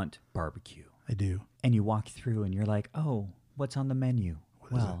 You want barbecue. I do. And you walk through and you're like, oh, what's on the menu?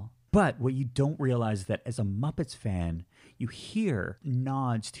 But what you don't realize is that as a Muppets fan, you hear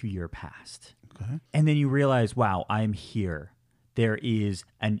nods to your past. Okay. And then you realize, wow, I'm here. There is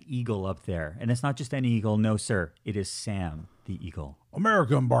an eagle up there. And it's not just any eagle. No, sir. It is Sam, the eagle.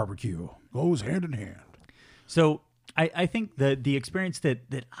 American barbecue goes hand in hand. So I think the experience that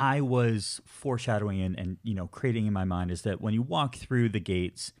I was foreshadowing and creating in my mind is that when you walk through the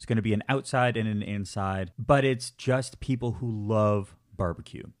gates, it's going to be an outside and an inside, but it's just people who love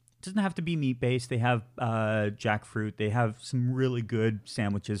barbecue. It doesn't have to be meat-based. They have jackfruit. They have some really good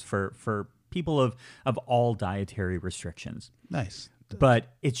sandwiches for people of all dietary restrictions. Nice. But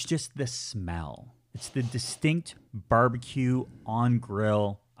it's just the smell. It's the distinct barbecue on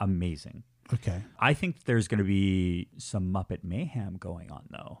grill. Amazing. Okay. I think there's going to be some Muppet mayhem going on,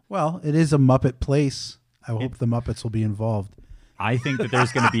 though. Well, it is a Muppet place. I hope the Muppets will be involved. I think that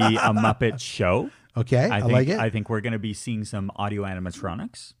there's going to be a Muppet show. Okay, I like it. I think we're going to be seeing some audio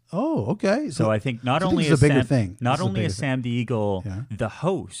animatronics. Oh, okay. So I think not only this is a bigger Sam, thing. not This is a only bigger is Sam the Eagle the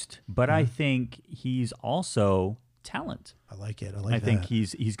host, but I think he's also talent. I like it. I think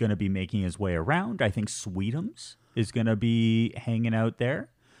he's going to be making his way around. I think Sweetums is going to be hanging out there.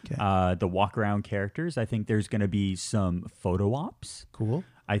 Okay. The walk around characters. I think there's going to be some photo ops. Cool.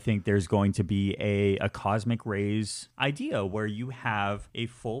 I think there's going to be a Cosmic Rays idea where you have a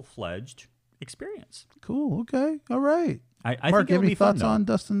full-fledged experience. Cool. Okay. All right. I Mark, think you have it'll any be fun, thoughts though. on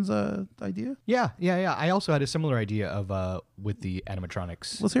Dustin's idea? Yeah. I also had a similar idea of with the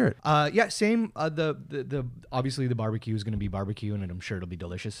animatronics. Let's hear it. Yeah, same. The obviously the barbecue is going to be barbecue, and I'm sure it'll be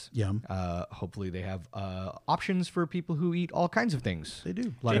delicious. Yum. Hopefully they have options for people who eat all kinds of things. They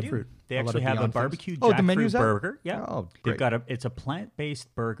do. A lot They of do. fruit. They A lot actually of have a Beyond barbecue things. Oh, the jackfruit menu's out? burger. Yeah. Oh, They've great. got it's a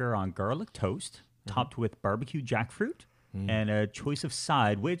plant-based burger on garlic toast, topped with barbecue jackfruit. And a choice of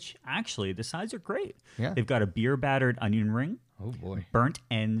side, which actually the sides are great. Yeah. They've got a beer-battered onion ring. Oh boy. Burnt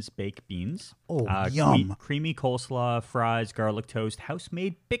ends baked beans. Oh, yum. Creamy coleslaw, fries, garlic toast,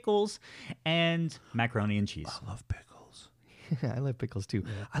 house-made pickles, and macaroni and cheese. I love pickles. I love pickles too.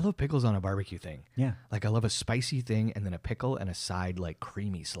 Yeah. I love pickles on a barbecue thing. Yeah. Like I love a spicy thing and then a pickle and a side like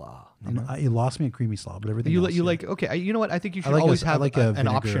creamy slaw. You lost me at creamy slaw, but everything You else, you yeah. like okay? You know what? I think you should like always I have like an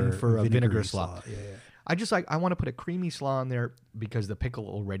option for a vinegar vinegary slaw. Yeah. I want to put a creamy slaw on there because the pickle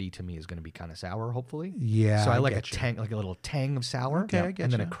already to me is going to be kind of sour. Hopefully. Yeah, So I I like a getcha. tang, like a little tang of sour. Okay, I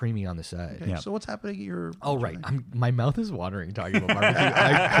And then a getcha. creamy on the side. Okay, Yeah. So what's happening at your? Oh right, my mouth is watering talking about barbecue.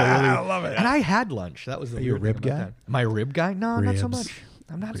 I love it. And I had lunch. That was the Are you a weird rib thing about guy? that. My rib guy? No, not so Ribs. much.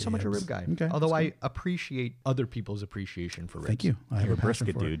 I'm not so much a rib guy. Okay, Although that's I appreciate other people's appreciation for ribs. Thank you. I have You're a a passion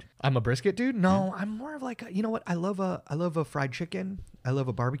brisket for it. dude. I'm a brisket dude. No, I'm more of like you know what? I love a fried chicken. I love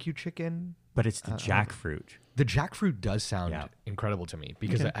a barbecue chicken. But it's the jackfruit. The jackfruit does sound incredible to me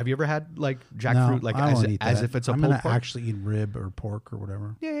because have you ever had like No, jackfruit like I won't eat as that. if it's a I'm pulled gonna pork? actually eat rib or pork or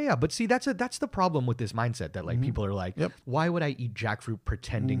whatever. Yeah. But see, that's the problem with this mindset that like people are like, why would I eat jackfruit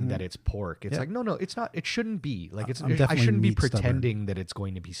pretending that it's pork? It's like, no, it's not. It shouldn't be. Like I definitely shouldn't be meat stubborn. pretending that it's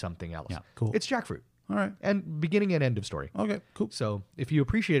going to be something else. Yeah, cool. It's jackfruit. All right. And beginning and end of story. Okay, cool. So if you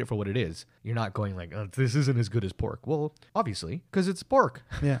appreciate it for what it is, you're not going like, oh, this isn't as good as pork. Well, obviously, because it's pork.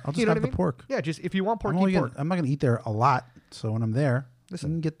 Yeah, I'll just You know have what I the pork. Yeah, just if you want pork, I'm eat pork. not going to eat there a lot, so when I'm there, Listen.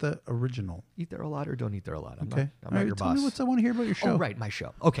 I can get the original. Eat there a lot or don't eat there a lot. I'm Okay. not your tell boss. me I want to hear about your show. Oh, right, my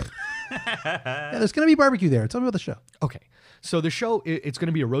show. Okay. Yeah, there's going to be barbecue there. Tell me about the show. Okay. So the show, it's going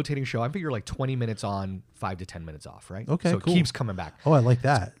to be a rotating show. I figure like 20 minutes on, 5 to 10 minutes off, right? Okay, So cool. it keeps coming back. Oh, I like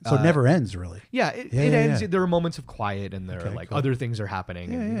that. So it never ends, really. Yeah, it Yeah, ends. yeah. There are moments of quiet, and there are Okay, like cool. other things are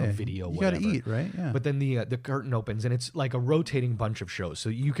happening, and Yeah. video, You whatever. gotta eat, right? Yeah. But then the curtain opens, and it's like a rotating bunch of shows, so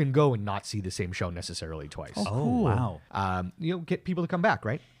you can go and not see the same show necessarily twice. Oh, Oh, cool. wow. Get people to come back,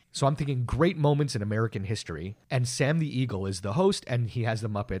 right? So I'm thinking great moments in American history, and Sam the Eagle is the host, and he has the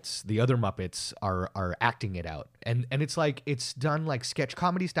Muppets. The other Muppets are acting it out, and it's like it's done like sketch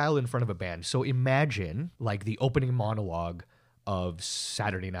comedy style in front of a band. So imagine like the opening monologue of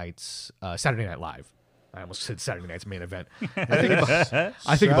Saturday Night Live. I almost said Saturday Night's Main Event.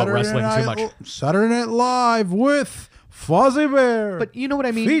 I think about wrestling too much. Saturday Night Live with Fozzie Bear. But you know what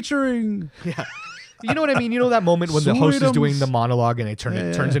I mean? Featuring. Yeah. You know what I mean? You know that moment when the host is doing Sweetums. the monologue and it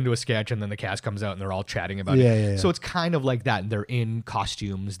turns into a sketch, and then the cast comes out and they're all chatting about it. Yeah. So it's kind of like that. And they're in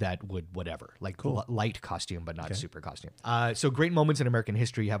costumes that would whatever, like light costume, but not super costume. So great moments in American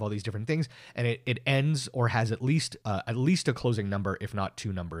history. You have all these different things, and it ends or has at least a closing number, if not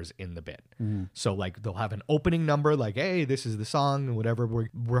 2 numbers in the bit. So like they'll have an opening number, like, hey, this is the song, whatever, we're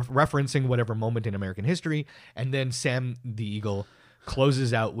referencing whatever moment in American history, and then Sam the Eagle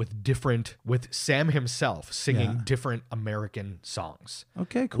closes out with Sam himself singing different American songs.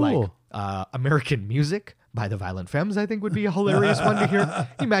 Okay, cool. Like American Music by the Violent Femmes, I think would be a hilarious one to hear.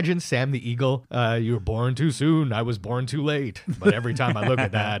 Imagine Sam the Eagle. You were born too soon, I was born too late. But every time I look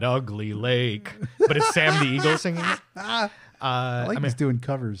at that ugly lake. But it's Sam the Eagle singing it. I like he's doing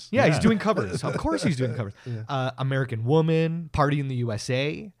covers. Yeah, he's doing covers. Of course he's doing covers. American Woman, Party in the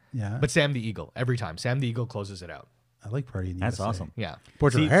USA. Yeah. But Sam the Eagle, every time. Sam the Eagle closes it out. I like Party in the That's USA. awesome. Yeah.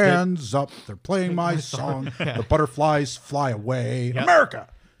 Put your hands up. They're playing my song. The butterflies fly away. America.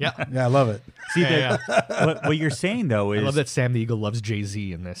 Yeah. Yeah, I love it. See, what you're saying, though, is... I love that Sam the Eagle loves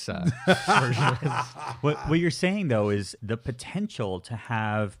Jay-Z in this version. What you're saying, though, is the potential to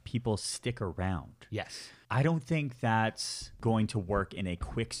have people stick around. Yes. I don't think that's going to work in a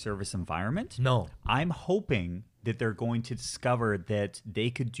quick service environment. No. I'm hoping that they're going to discover that they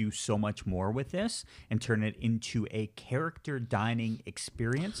could do so much more with this and turn it into a character dining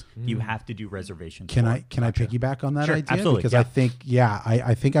experience. You have to do reservations. Can I piggyback on that Sure, idea? absolutely, Because yeah.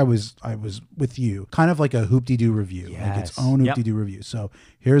 I think I was with you, kind of like a hoop-de-doo review, like its Yes. own Yep. hoop-de-doo review. So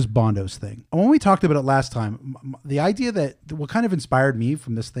here's Bondo's thing. When we talked about it last time, the idea that what kind of inspired me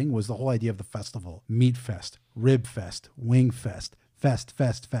from this thing was the whole idea of the festival: Meat Fest, Rib Fest, Wing Fest. Fest.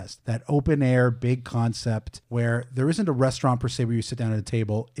 That open air, big concept where there isn't a restaurant per se where you sit down at a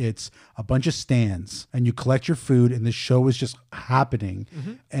table. It's a bunch of stands and you collect your food and the show is just happening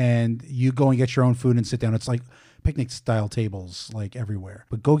and you go and get your own food and sit down. It's like picnic style tables like everywhere,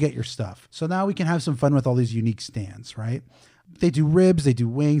 but go get your stuff. So now we can have some fun with all these unique stands, right? They do ribs, they do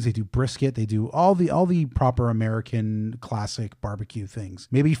wings, they do brisket, they do all the proper American classic barbecue things.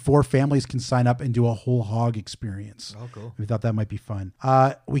 Maybe 4 families can sign up and do a whole hog experience. Oh, cool. We thought that might be fun.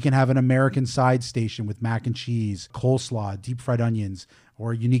 We can have an American side station with mac and cheese, coleslaw, deep fried onions,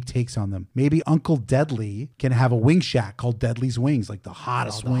 or unique takes on them. Maybe Uncle Deadly can have a wing shack called Deadly's Wings, like the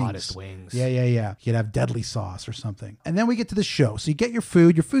hottest wings. Hottest wings. Yeah. You could have deadly sauce or something. And then we get to the show. So you get your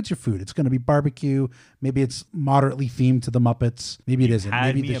food. Your food's your food. It's going to be barbecue. Maybe it's moderately themed to the Muppets. Maybe it isn't.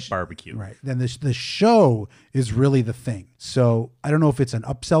 Had Maybe me the at barbecue. Right. Then the show is really the thing. So I don't know if it's an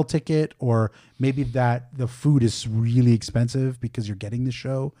upsell ticket or maybe that the food is really expensive because you're getting the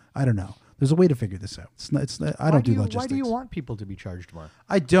show. I don't know. There's a way to figure this out. I don't do logistics. Why do you want people to be charged more?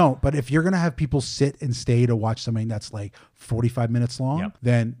 I don't. But if you're going to have people sit and stay to watch something that's like 45 minutes long,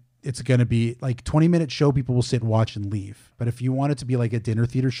 then it's going to be like 20-minute show. People will sit, watch, and leave. But if you want it to be like a dinner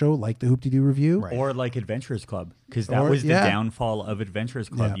theater show, like the Hoop-de-Doo Review. Right. Or like Adventurers Club, because that was the downfall of Adventurers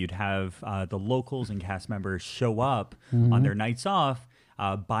Club. Yeah. You'd have the locals and cast members show up on their nights off,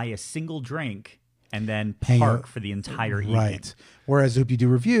 buy a single drink, and then park for the entire evening. Right. Whereas Hoop-de-Doo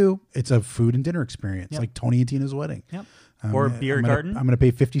Review, it's a food and dinner experience, like Tony and Tina's wedding. Yep. Or beer garden. I'm going to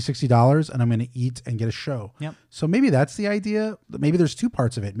pay $50, $60 and I'm going to eat and get a show. Yep. So maybe that's the idea. Maybe there's two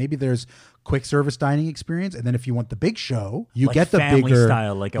parts of it. Maybe there's quick service dining experience, and then if you want the big show, you Like get the family bigger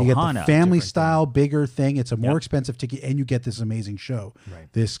style, like you get the Ohana. family Different style bigger thing. It's a more expensive ticket, and you get this amazing show.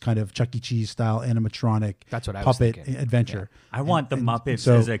 Right. This kind of Chuck E. Cheese style animatronic That's what I was puppet thinking. adventure. I want the Muppets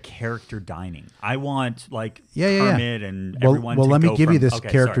so- as a character dining. I want like Yeah. Kermit and Well, everyone. well, to let me go give you from- this okay,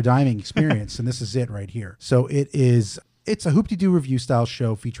 character sorry. dining experience, and this is it right here. So it's a Hoop-de-Doo review style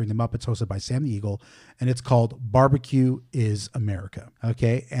show featuring the Muppets, hosted by Sam the Eagle, and it's called Barbecue is America.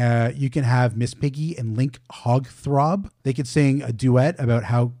 Okay, you can have Miss Piggy and Link Hogthrob. They could sing a duet about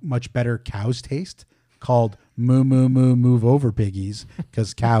how much better cows taste, called "Moo Moo Moo Move Over Piggies,"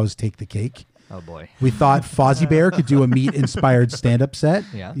 because cows take the cake. Oh boy. We thought Fozzie Bear could do a meat-inspired stand-up set.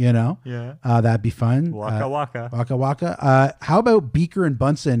 Yeah. You know? Yeah. That'd be fun. Waka waka. Waka waka. How about Beaker and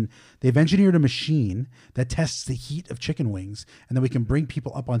Bunsen? They've engineered a machine that tests the heat of chicken wings, and then we can bring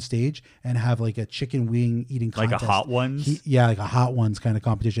people up on stage and have like a chicken wing eating Like a contest. Hot Ones? Yeah, like a Hot Ones kind of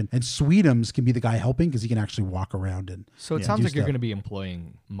competition. And Sweetums can be the guy helping because he can actually walk around and So it do sounds like you're stuff. going to be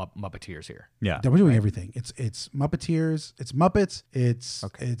employing Muppeteers here. Yeah. We're doing everything. It's Muppeteers, it's Muppets, it's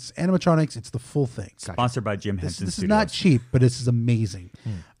animatronics, it's the full thing. Sponsored by Jim Henson This is Studios. not cheap, but this is amazing.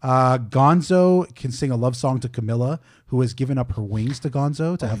 Gonzo can sing a love song to Camilla, who has given up her wings to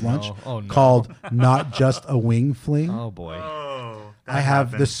Gonzo to have lunch, called "Not Just a Wing Fling." Oh boy. I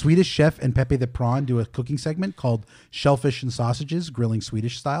have the Swedish Chef and Pepe the Prawn do a cooking segment called "Shellfish and Sausages," grilling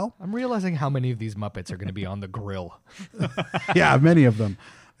Swedish style. I'm realizing how many of these Muppets are going to be on the grill. Yeah, many of them.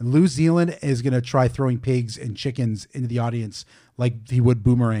 New Zealand is going to try throwing pigs and chickens into the audience like he would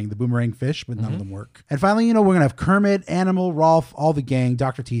Boomerang, the boomerang fish, but none of them work. And finally, we're going to have Kermit, Animal, Rolf, all the gang,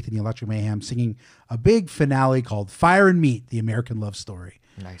 Dr. Teeth, and the Electric Mayhem singing a big finale called Fire and Meat, the American Love Story.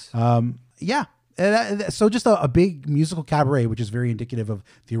 Nice. Yeah. So just a big musical cabaret, which is very indicative of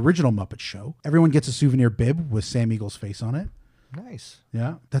the original Muppet Show. Everyone gets a souvenir bib with Sam Eagle's face on it. Nice.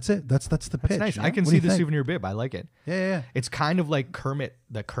 Yeah, that's it. That's the pitch. That's nice. you I know? can What do see you the think? souvenir bib. I like it. Yeah. It's kind of like Kermit,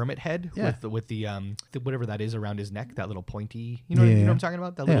 the Kermit head Yeah. with the whatever that is around his neck, that little pointy. You know what I'm talking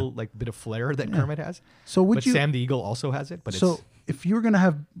about? That little like bit of flair that Kermit has. So would but you? Sam the Eagle also has it. But So if you were gonna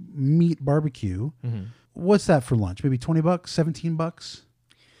have meat barbecue, what's that for lunch? Maybe $20, $17. it's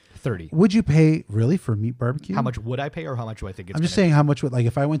 30. Would you pay really for meat barbecue? How much would I pay, or how much do I think it's? I'm just gonna saying how much would, like,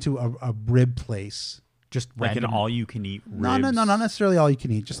 if I went to a rib place. Just Like random. an all-you-can-eat ribs. No, not necessarily all you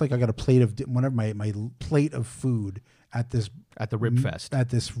can eat. Just like I got a plate of whatever my plate of food at this at the Rib Fest. At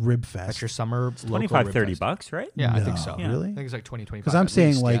this Rib Fest. At your summer $25, local Rib $30, Fest. right? Yeah, I No, think so. really? I think it's like 20, 25. Because I'm at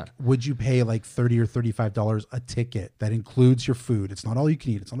saying, least, like, yeah. would you pay like $30 or $35 a ticket that includes your food? It's not all you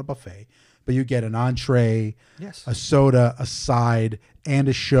can eat. It's not a buffet, but you get an entree, Yes. a soda, a side, and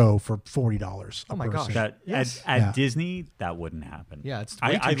a show for $40. Oh my gosh. That Yes. at Yeah. Disney, that wouldn't happen. Yeah, it's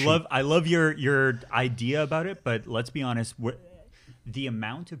way I too love cheap. I love your idea about it, but let's be honest, the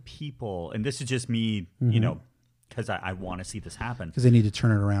amount of people, and this is just me, because I want to see this happen. Because they need to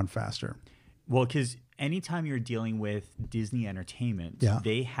turn it around faster. Well, because anytime you're dealing with Disney Entertainment, Yeah.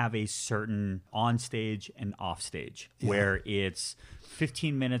 they have a certain on stage and off stage where it's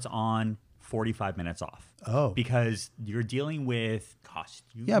 15 minutes on, 45 minutes off. Oh. Because you're dealing with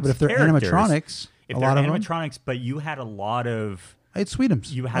costumes. Yeah, but if they're characters. animatronics, if a they're lot of them- animatronics, but you had a lot of I had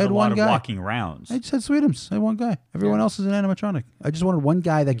Sweetums. you I had a one lot of guy. walking rounds. I just had Sweetums. I had one guy. Everyone else is an animatronic. I just wanted one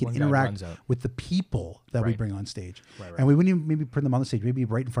guy that could one guy interact runs out. with the people that we Right. bring on stage. Right. And we wouldn't even maybe put them on the stage. Maybe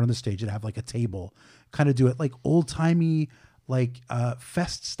right in front of the stage and have like a table. Kind of do it like old timey, like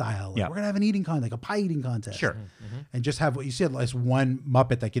fest style. Like, Yeah. we're gonna have an eating contest, like a pie eating contest. Sure. And just have what you said, like one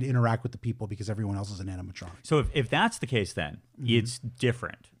Muppet that could interact with the people because everyone else is an animatronic. So if that's the case, then it's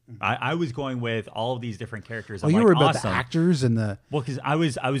different. I was going with all of these different characters. Oh, I'm you like, were about awesome. the actors and the Well, because I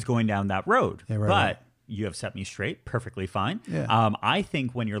was going down that road, Yeah, right, but right. you have set me straight, perfectly fine. Yeah. I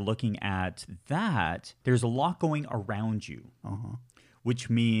think when you're looking at that, there's a lot going around you, which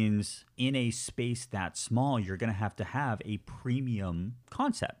means in a space that small, you're going to have a premium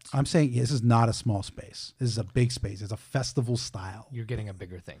concept. I'm saying this is not a small space. This is a big space. It's a festival style. You're getting a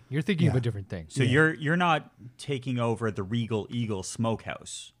bigger thing. You're thinking of Yeah. a different thing. So you're not taking over the Regal Eagle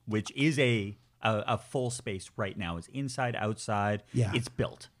Smokehouse, which is a full space right now. It's inside, outside. Yeah. It's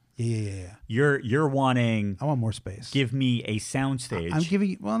built. Yeah. You're wanting. I want more space. Give me a soundstage. I'm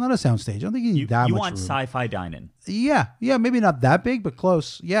giving well, not a soundstage. I don't think you need that you much want room. sci-fi dining. Yeah, maybe not that big, but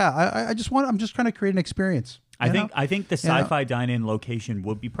close. Yeah, I'm just trying to create an experience. I you know? think the You know? sci-fi dine-in location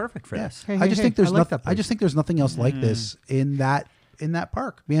would be perfect for Yeah. this. I just think there's I like that I just think there's nothing else like this in that in that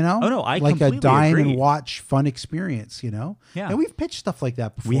park. You know, Oh, no, I like a completely dine agree. and watch fun experience. You know, Yeah. and we've pitched stuff like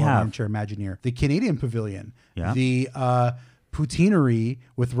that before. We on have. Armchair Imagineer, the Canadian Pavilion, Yeah. the Poutineery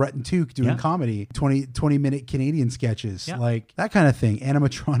with Rhett and Took doing Yeah. comedy, 20-minute Canadian sketches, Yeah. like that kind of thing.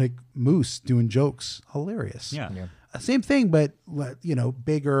 Animatronic Moose doing jokes, hilarious. Yeah. Same thing, but you know,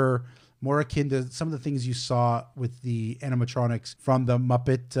 bigger, more akin to some of the things you saw with the animatronics from the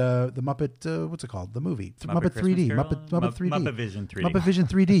Muppet, what's it called? The movie, Muppet 3D, Christmas Carol? Muppet 3D, Muppet Vision 3D. Muppet Vision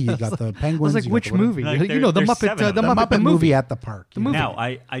 3D. You got the I penguins. was like, you got which the whatever. movie? Like, You know, the there's Muppet, 7 of the them. Muppet, Muppet movie. movie at the park. movie. Now,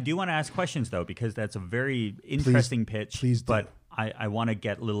 I do want to ask questions, though, because that's a very interesting pitch. please do. But I want to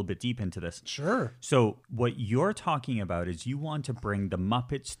get a little bit deep into this. Sure. So what you're talking about is you want to bring the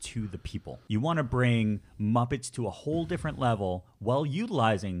Muppets to the people. You want to bring Muppets to a whole different level while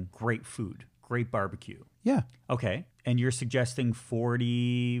utilizing great food, great barbecue. Yeah. Okay. And you're suggesting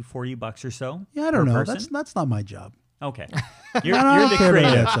 $40 or so? Yeah, I don't per know. person? That's not my job. Okay. I You're don't the care about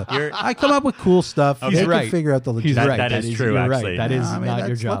creative. that stuff. You're, I come up with cool stuff. He's They can right. figure out the He's logistics. right. that is true, you're actually. Right. That is I mean, not your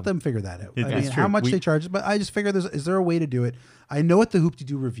let job. them figure that out. I It's mean, true. how much We- they charge, but I just figure is there a way to do it? I know what the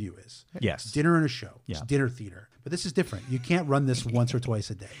Hoop-de-Doo review is. Yes. Dinner and a show. It's Yeah. dinner theater. But this is different. You can't run this once or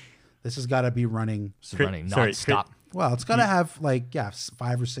twice a day. This has got to be running. It's running Sorry, non-stop. Well, it's got to have like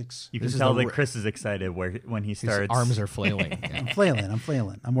 5 or 6. You can This is tell the that wor- Chris is excited when he His starts. arms are flailing. I'm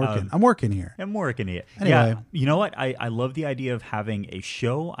flailing. I'm working. I'm working here. I'm working it. Anyway. Yeah, you know what? I love the idea of having a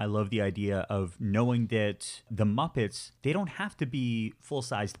show. I love the idea of knowing that the Muppets, they don't have to be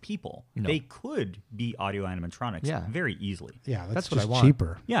full-sized people. No. They could be audio animatronics Yeah. very easily. Yeah, That's that's what I just want.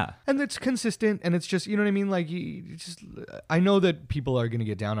 cheaper. Yeah. And it's consistent, and it's just, you know what I mean? Like, you just, I know that people are going to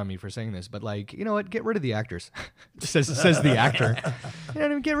get down on me for saying this, but like, you know what? Get rid of the actors. says the actor. You know what I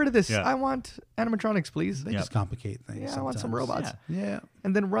mean? Get rid of this. Yeah. I want animatronics, please. They just complicate things. Yeah, I want some sometimes. robots. Yeah.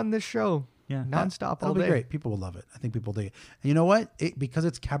 And then run this show Yeah. nonstop That'll all be day. great. People will love it. I think people dig it. And you know what? Because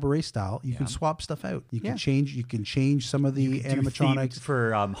it's cabaret style, you can swap stuff out. You can Yeah. change. You can change some of the Do animatronics. themed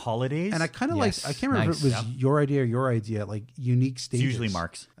for holidays. And I kind of Yes. like. I can't remember if it was Nice. your idea or your idea. Like unique it's stages. usually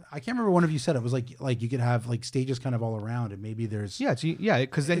Mark's. I can't remember. One of you said it was like you could have like stages kind of all around, and maybe there's Yeah,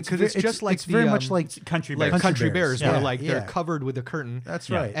 because it's ve- just like it's very the, much like Country like Bears. Country Bears, Yeah, where like yeah. they're covered with a curtain. That's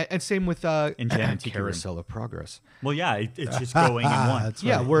Yeah. right. And same with In Jan and Tiki Room. Carousel of Progress. Well, yeah, it's just going in one. That's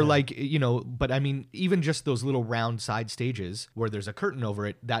Yeah, right, where like, you know, but I mean, even just those little round side stages where there's a curtain over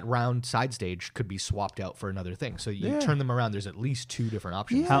it, that round side stage could be swapped out for another thing. So you Yeah. turn them around, there's at least 2 different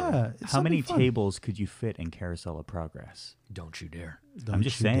options. Yeah. it's How many something fun. tables could you fit in Carousel of Progress? Don't you dare. I'm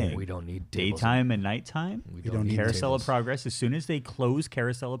just you dare. saying. We don't need tables. Daytime and nighttime. We don't need Carousel of tables. Progress. As soon as they close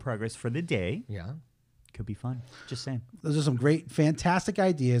Carousel of Progress for the day, Yeah. could be fun. Just saying. Those are some great, fantastic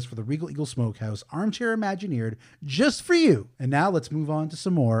ideas for the Regal Eagle Smokehouse, Armchair Imagineered, just for you. And now let's move on to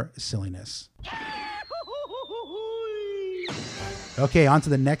some more silliness. Okay, on to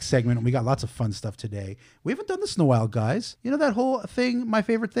the next segment. We got lots of fun stuff today. We haven't done this in a while, guys. You know that whole thing, My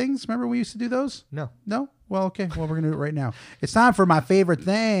Favorite Things? Remember we used to do those? No. No? Well, okay. Well, we're going to do it right now. It's time for My Favorite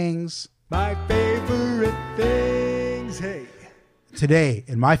Things. My favorite things. Hey. Today,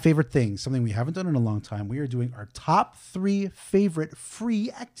 in My Favorite Things, something we haven't done in a long time, we are doing our top 3 favorite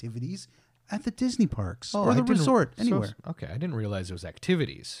free activities at the Disney parks or I the didn't- resort, so- anywhere. okay, I didn't realize it was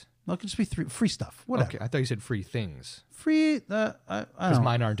activities. No, it could just be free stuff. Whatever. Okay, I thought you said free things. Free. I Because don't know.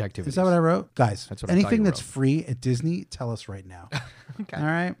 mine aren't activities. Is that what I wrote? Guys, That's what I thought anything you that's wrote. free at Disney, tell us right now. Okay. All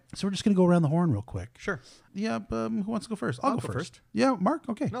right. So we're just going to go around the horn real quick. Sure. Yeah. Who wants to go first? I'll I'll go go first. Yeah, Mark?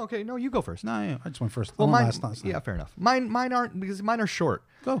 Okay. No, okay, no, you go first. No, yeah, I just went first. Well, I went mine, last time. yeah, fair enough. Mine aren't, because mine are short.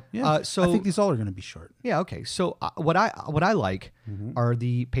 Go. Yeah. So I think these all are going to be short. Yeah, okay. So what I like are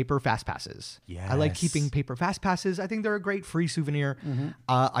the paper fast passes. I like Yes. keeping paper fast passes. I think they're a great free souvenir.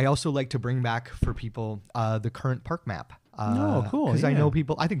 I also like to bring back for people the current park map. Oh, cool, Because I yeah. know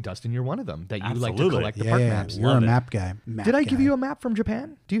people. I think Dustin, you're one of them that you like to Absolutely. collect the Yeah, park yeah, maps. you're a Love it. map guy. Map Did I give guy. you a map from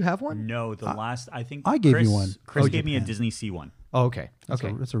Japan? Do you have one? No, the last, I think I gave you Chris- one. Chris Oh, gave me a Japan. Disney Sea one. Oh, okay. That's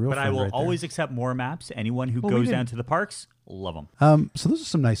Okay. a real But I friend will right there. always accept more maps. Anyone who Well, we goes didn't- down to the parks, love them. So those are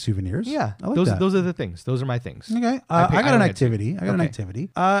some nice souvenirs. Yeah. I like those that. those are the things. Those are my things. Okay, I I got an don't get to- activity. I got an Okay. activity.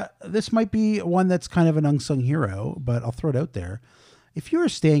 This might be one that's kind of an unsung hero, but I'll throw it out there. If you are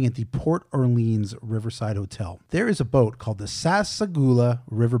staying at the Port Orleans Riverside Hotel, there is a boat called the Sassagoula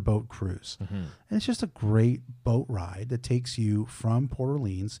Riverboat Cruise. And it's just a great boat ride that takes you from Port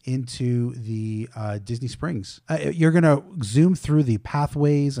Orleans into the Disney Springs. You're going to zoom through the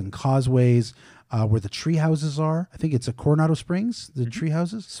pathways and causeways where the tree houses are. I think it's a Coronado Springs, the tree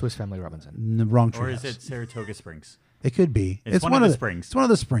houses. Swiss Family Robinson. The wrong tree Or is house. it Saratoga Springs? It could be. It's one of the springs. It's one of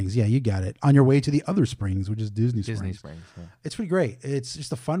the springs. Yeah, you got it. On your way to the other springs, which is Disney Springs. Disney Springs. Yeah. It's pretty great. It's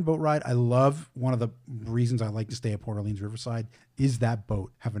just a fun boat ride. I love one of the reasons I like to stay at Port Orleans Riverside is that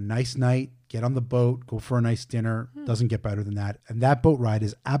boat. Have a nice night, get on the boat, go for a nice dinner. Doesn't get better than that. And that boat ride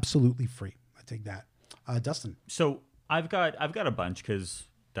is absolutely free. I take that. Dustin. So I've got a bunch because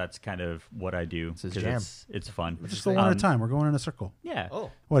that's kind of what I do. It's his jam. It's fun. Let's just go one at a time. We're going in a circle. Yeah.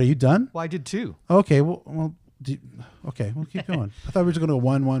 Oh. What, are you done? Well, I did 2. Okay. Well okay, we'll keep going. I thought we were just going to go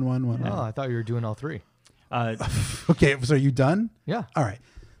 1, 1, 1, 1. Oh, I thought you were doing all 3. Okay, so are you done? Yeah. All right.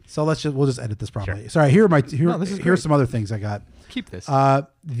 So we'll just edit this properly. Sure. Sorry, here's some other things I got. Keep this.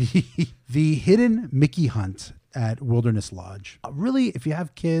 The hidden Mickey hunt at Wilderness Lodge. Really, if you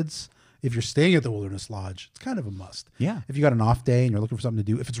have kids, if you're staying at the Wilderness Lodge, it's kind of a must. Yeah. If you got an off day and you're looking for something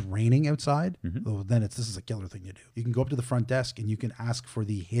to do, if it's raining outside, then this is a killer thing to do. You can go up to the front desk and you can ask for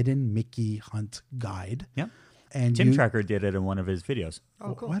the hidden Mickey hunt guide. Yeah. And Tim Tracker did it in one of his videos.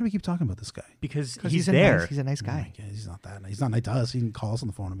 Oh, cool. Why do we keep talking about this guy? Because he's there. He's a nice guy. Oh, he's not that nice. He's not nice to us. He can call us on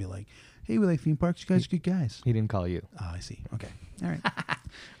the phone and be like, hey, we like theme parks. You guys are good guys. He didn't call you. Oh, I see. Okay. All right.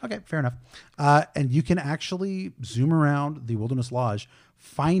 Okay, fair enough. And you can actually zoom around the Wilderness Lodge,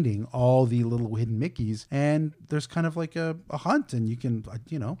 finding all the little hidden Mickeys, and there's kind of like a hunt, and you can,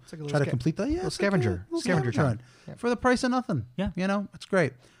 try to complete the little scavenger hunt for the price of nothing. Yeah. It's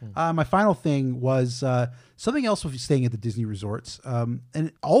great. My final thing was something else with staying at the Disney resorts,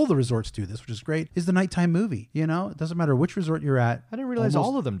 and all the resorts do this, which is great, is the nighttime movie. It doesn't matter which resort you're at. I didn't realize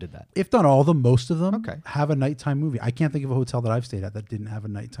all of them did that. If not all of them, most of them have a nighttime movie. I can't think of a hotel that I've stayed at that didn't have a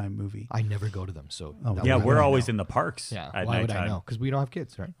nighttime movie. I never go to them, so we're always in the parks. Yeah, at why nighttime. would I know? Because we don't have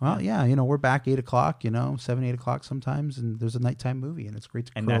kids, right? Well, yeah, we're back 8 o'clock, 7, 8 o'clock sometimes, and there's a nighttime movie, and it's great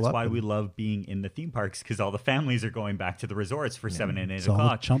to and curl that's up why we love being in the theme parks, because all the families are going back to the resorts for 7 and 8 it's all the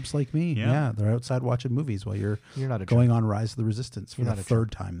o'clock. chumps like me. Yeah, they're outside watching movies while you're not a going chump. on Rise of the Resistance for the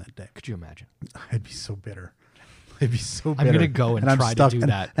third time that day. Could you imagine? I'd be so bitter. I'd be so bitter. I'm gonna go and I'm try stuck. to do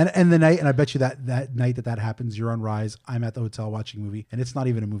that. And the night, and I bet you that night that happens, you're on Rise. I'm at the hotel watching a movie, and it's not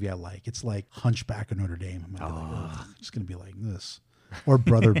even a movie I like. It's like Hunchback of Notre Dame. I'm just gonna be like this, or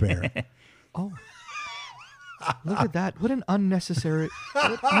Brother Bear. Oh, look at that! What an unnecessary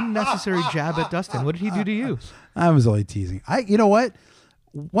jab at Dustin. What did he do to you? I was only teasing. You know what?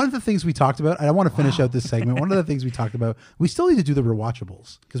 One of the things we talked about, and I want to finish out this segment. One of the things we talked about, we still need to do the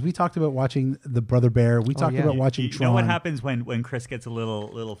rewatchables, because we talked about watching the Brother Bear. We talked about watching Tron. You know what happens when Chris gets a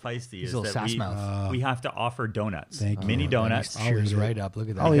little feisty? He's is a little that sass mouth. we have to offer donuts, Thank you. mini donuts. Cheers right up. Look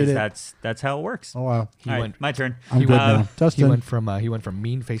at that. Because that's how it works. Oh wow! All right, my turn. I'm good now. Dustin, he went from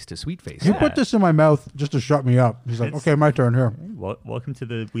mean face to sweet face. He put this in my mouth just to shut me up. He's like, okay, my turn here. Welcome to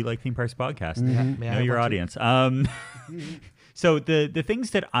the We Like Theme Parks podcast. Mm-hmm. Know your audience. So the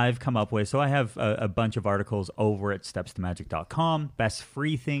things that I've come up with, so I have a bunch of articles over at stepstomagic.com, best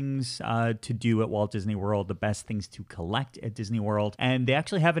free things to do at Walt Disney World, the best things to collect at Disney World, and they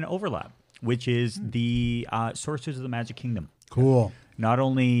actually have an overlap, which is the Sorcerers of the Magic Kingdom. Cool. Not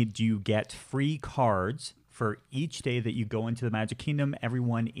only do you get free cards for each day that you go into the Magic Kingdom,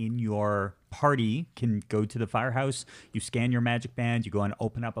 everyone in your party can go to the firehouse. You scan your Magic Band, you go and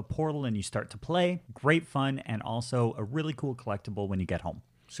open up a portal, and you start to play. Great fun, and also a really cool collectible when you get home.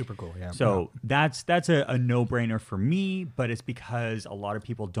 Super cool, yeah. So that's a no-brainer for me, but it's because a lot of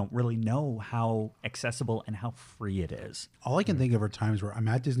people don't really know how accessible and how free it is. All I can think of are times where I'm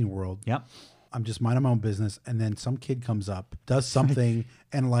at Disney World. Yep. I'm just minding my own business, and then some kid comes up, does something,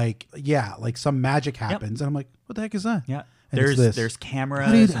 and like some magic happens, and I'm like, what the heck is that? Yeah. And There's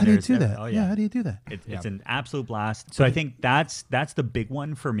cameras. How do you do that? Oh, yeah. How do you do that? It's an absolute blast. So I think that's the big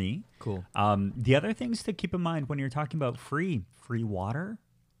one for me. Cool. The other things to keep in mind when you're talking about free water,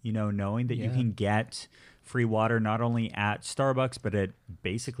 knowing that you can get free water not only at Starbucks but at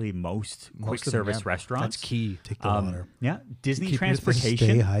basically most quick service restaurants. That's key. Take the water. Yeah, Disney Stay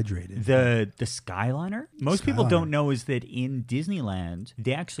transportation. hydrated. The Skyliner. Most people don't know is that in Disneyland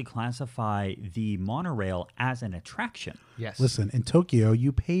they actually classify the monorail as an attraction. Yes. Listen, in Tokyo,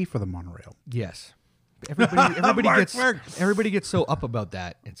 you pay for the monorail. Yes. Everybody gets so up about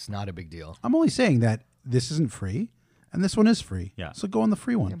that. It's not a big deal. I'm only saying that this isn't free, and this one is free. Yeah. So go on the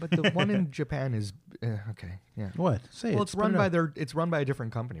free one. Yeah, but the one in Japan is okay. Yeah. What? Say it. Well, it's run by a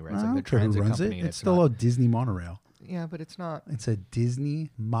different company, right? It's I like don't the care who transit runs company. it. and It's still a Disney monorail. Yeah, but it's not. It's a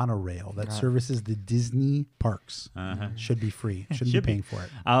Disney monorail that services the Disney parks. Should be free. Shouldn't be paying for it.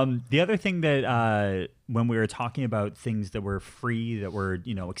 The other thing that when we were talking about things that were free, that were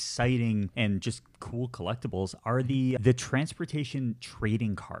exciting and just cool collectibles, are the transportation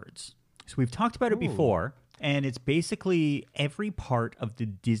trading cards. So we've talked about it before. And it's basically every part of the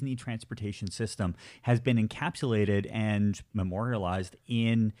Disney transportation system has been encapsulated and memorialized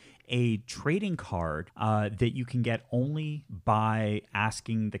in a trading card that you can get only by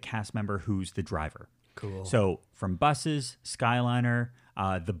asking the cast member who's the driver. Cool. So from buses, Skyliner,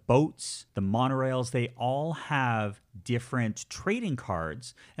 the boats, the monorails, they all have different trading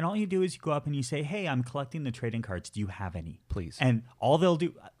cards. And all you do is you go up and you say, hey, I'm collecting the trading cards. Do you have any? Please. And all they'll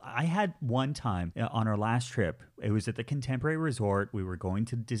do, I had one time on our last trip, it was at the Contemporary Resort. We were going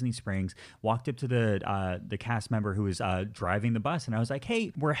to Disney Springs, walked up to the cast member who was driving the bus. And I was like,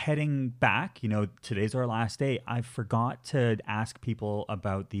 hey, we're heading back. You know, today's our last day. I forgot to ask people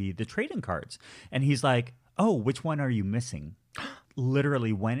about the trading cards. And he's like, oh, which one are you missing?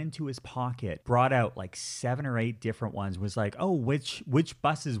 Literally went into his pocket, brought out like 7 or 8 different ones, was like, oh, which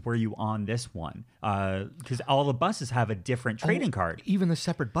buses were you on this one? Because all the buses have a different trading card. Even the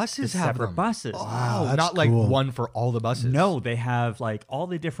separate buses The have separate them. buses. Oh, that's not like cool. one for all the buses. No, they have like all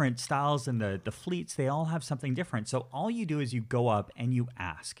the different styles and the fleets, they all have something different. So all you do is you go up and you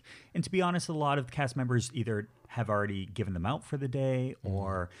ask. And to be honest, a lot of cast members either have already given them out for the day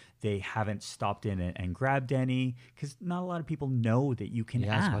or they haven't stopped in and grabbed any, because not a lot of people know that you can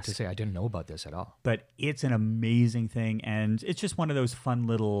Yeah, I ask. was about to say, I didn't know about this at all. But it's an amazing thing, and it's just one of those fun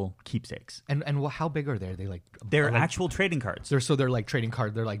little keepsakes. And how big are they? Are they like They're like, actual trading cards. They're like trading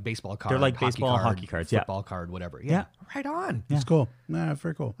card. They're like baseball card. They're like hockey baseball and card, hockey cards, yeah. football card, whatever. Yeah. Yeah. Right on. It's cool. Yeah,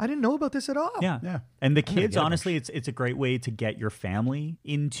 very cool. I didn't know about this at all. Yeah. Yeah. And the gonna kids, get a honestly, it's a great way to get your family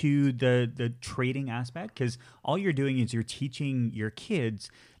into the trading aspect, because all you're doing is you're teaching your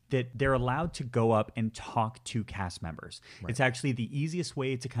kids that they're allowed to go up and talk to cast members. It's actually the easiest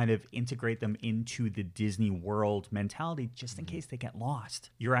way to kind of integrate them into the Disney World mentality, just in case they get lost.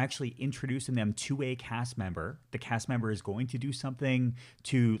 You're actually introducing them to a cast member. The cast member is going to do something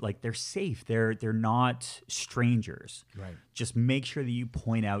to, like, they're safe. They're not strangers. Right. Just make sure that you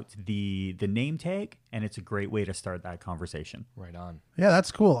point out the name tag, and it's a great way to start that conversation. Right on. Yeah,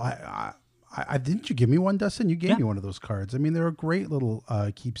 that's cool. I didn't you give me one, Dustin? You gave Yeah. me one of those cards. I mean, they're a great little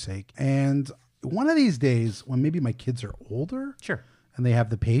keepsake. And one of these days, when maybe my kids are older, Sure. and they have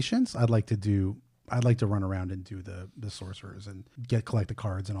the patience, I'd like to run around and do the sorcerers and collect the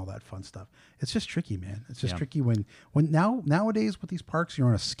cards and all that fun stuff. It's just tricky, man. It's just tricky when nowadays with these parks, you're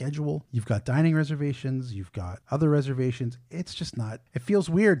on a schedule. You've got dining reservations, you've got other reservations. It's just not. It feels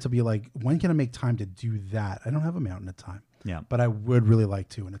weird to be like, when can I make time to do that? I don't have a mountain of time. Yeah. But I would really like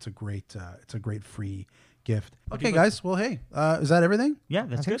to, and it's a great free gift. Okay, guys. Well, hey, is that everything? Yeah,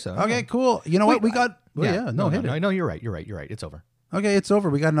 that's I think good. so. Okay, cool. You know what? We got. No, hit it. no, you're right. You're right. It's over. Okay, it's over.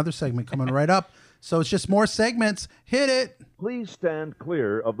 We got another segment coming right up. So it's just more segments. Hit it. Please stand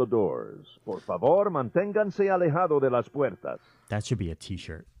clear of the doors. Por favor, manténganse alejado de las puertas. That should be a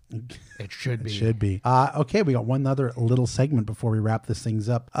t-shirt. It should be. It should be. Okay, we got one other little segment before we wrap this things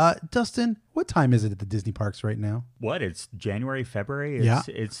up. Dustin, what time is it at the Disney parks right now? What? It's January, February?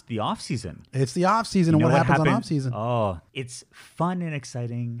 It's the off season. It's the off season, You and know what happens on happened? off season? Oh, it's fun and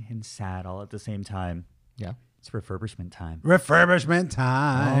exciting and sad all at the same time. Yeah. It's refurbishment time. Refurbishment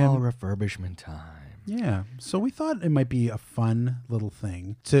time. Oh, refurbishment time. Yeah. So we thought it might be a fun little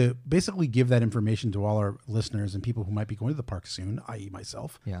thing to basically give that information to all our listeners and people who might be going to the park soon, i.e.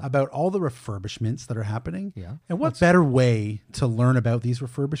 myself, about all the refurbishments that are happening. Yeah. And what better way to learn about these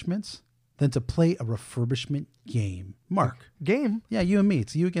refurbishments than to play a refurbishment game? Mark. Game? Yeah, you and me.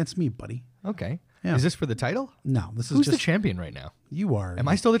 It's you against me, buddy. Okay. Yeah. Is this for the title? No, this is Who's just... the champion right now? You are. Am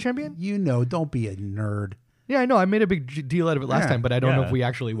I still the champion? You know, don't be a nerd. Yeah, I know. I made a big deal out of it last Yeah. time, but I don't know if we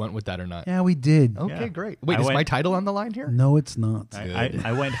actually went with that or not. Yeah, we did. Okay, Yeah. great. Wait, I is my went- title on the line here? No, it's not.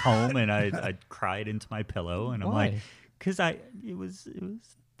 I went home and I cried into my pillow, and I'm Why? like, because it was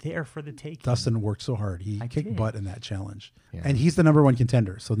there for the taking. Dustin worked so hard. He I kicked did. butt in that challenge. Yeah. And he's the number one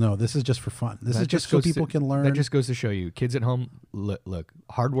contender. So, no, this is just for fun. This is just so goes people to- can learn. That just goes to show you, kids at home, look,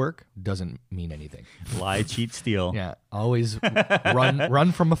 hard work doesn't mean anything. Lie, cheat, steal. Yeah, always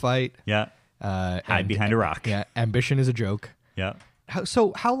run from a fight. Yeah. Hide behind a rock. Yeah, ambition is a joke. Yeah.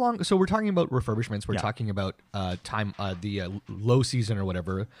 How long? So we're talking about refurbishments. We're talking about the low season or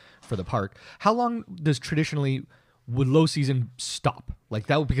whatever for the park. How long does traditionally would low season stop? Like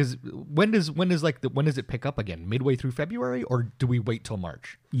that, because when does it pick up again? Midway through February, or do we wait till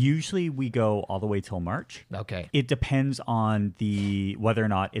March? Usually we go all the way till March. Okay. It depends on whether or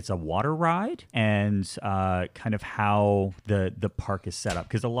not it's a water ride and kind of how the park is set up.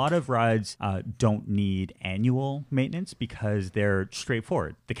 Because a lot of rides don't need annual maintenance because they're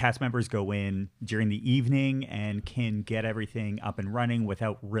straightforward. The cast members go in during the evening and can get everything up and running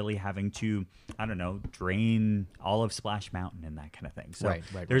without really having to, I don't know, drain all of Splash Mountain and that kind of thing. So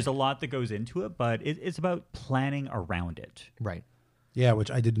Right. there's a lot that goes into it, but it's about planning around it. Right. Yeah,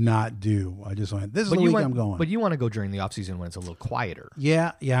 which I did not do. I just went, this is the week I'm going. But you want to go during the off season when it's a little quieter.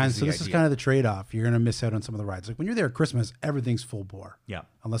 Yeah, and is so the this is idea. kind of the trade-off. You're going to miss out on some of the rides. Like when you're there at Christmas, everything's full bore. Yeah.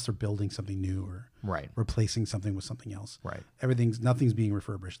 Unless they're building something new or Right. replacing something with something else. Right. Nothing's being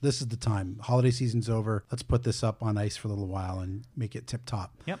refurbished. This is the time. Holiday season's over. Let's put this up on ice for a little while and make it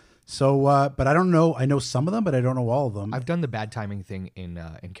tip-top. Yep. So, but I don't know. I know some of them, but I don't know all of them. I've done the bad timing thing in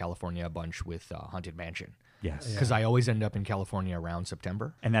California a bunch with Haunted Mansion. Yes. Because I always end up in California around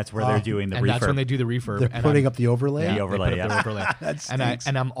September. And that's where they're doing the and refurb. that's when they do the refurb. They're and putting I'm- up the overlay? Yeah, The overlay, they put up the overlay. That and stinks.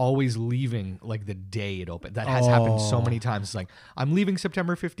 I'm always leaving like the day it opened. That has happened so many times. It's like I'm leaving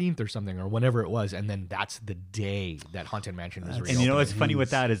September 15th or something or whenever it was, and then that's the day that Haunted Mansion is reopened. And you know what's funny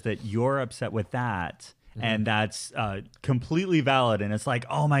with that is that you're upset with that, and that's completely valid. And it's like,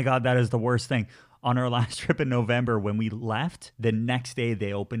 oh my God, that is the worst thing. On our last trip in November, when we left, the next day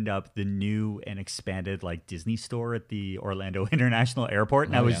they opened up the new and expanded like Disney store at the Orlando International Airport,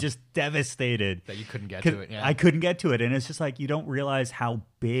 and I was just devastated that you couldn't get 'cause to it. Yeah. I couldn't get to it, and it's just like you don't realize how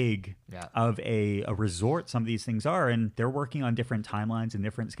big Yeah. of a resort some of these things are, and they're working on different timelines and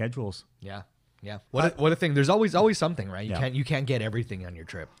different schedules. Yeah. Yeah. What a thing. There's always something, right? Yeah. You can't get everything on your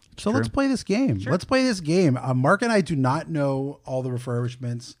trip. So let's play this game. Let's play this game. Mark and I do not know all the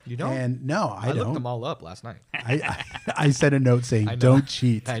refurbishments. You don't? And no, I don't. looked them all up last night. I sent a note saying, I know. don't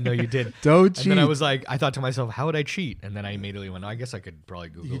cheat. I know you did. Don't cheat. And then I was like, I thought to myself, how would I cheat? And then I immediately went, I guess I could probably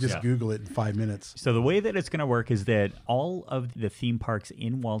Google You just it. Google it in 5 minutes. So the way that it's going to work is that all of the theme parks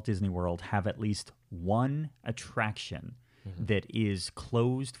in Walt Disney World have at least one attraction that is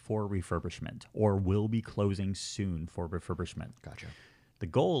closed for refurbishment or will be closing soon for refurbishment. Gotcha. The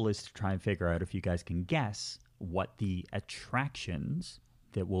goal is to try and figure out if you guys can guess what the attractions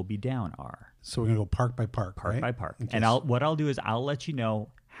that will be down are. So we're going to go park by park, Park right? by park. Okay, And so- what I'll do is I'll let you know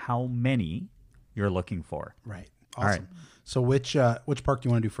how many you're looking for. Right. All right. Awesome. So which park do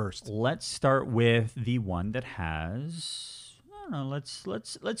you want to do first? Let's start with the one that has. I don't know.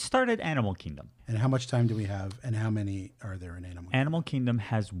 Let's start at Animal Kingdom. And how much time do we have? And how many are there in Animal Kingdom? Animal Kingdom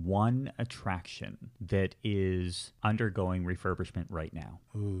has one attraction that is undergoing refurbishment right now.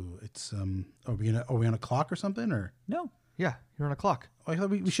 Ooh, it's are we on a clock or something or? No. Yeah, you're on a clock. I thought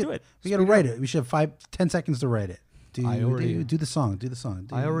we should do it. We got to write it. We should have 10 seconds to write it. Do the song. Do the song.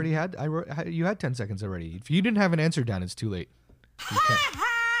 I already had. You had 10 seconds already. If you didn't have an answer down, it's too late. You can't.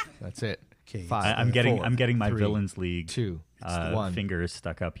 That's it. Okay. 5. I'm getting my 3, Villains League 2, 1. fingers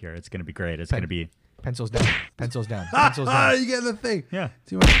stuck up here. It's going to be great. It's going to be Pencils down. Pencils down. Pencils down. You get the thing. Yeah.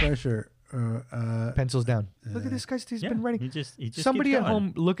 Too much pressure. Pencils down. Look at this guy's. He's been writing. He just Somebody keeps at going.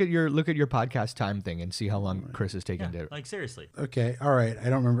 home, look at your podcast time thing and see how long Chris is taking to. Like seriously. Okay. All right. I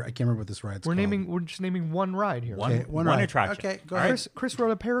don't remember. I can't remember what this ride's We're called. We're just naming one ride here. One, Okay, one ride. attraction. Okay. Go All ahead. right. Chris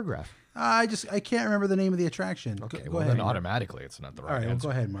wrote a paragraph. I can't remember the name of the attraction. Okay, Go well ahead. then automatically it's not the All right right. Well, answer.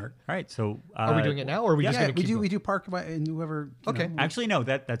 go ahead, Mark. All right. So Are we doing it now, or are we just Yeah, going to keep we do park by and whoever. you Okay. know, Actually, no.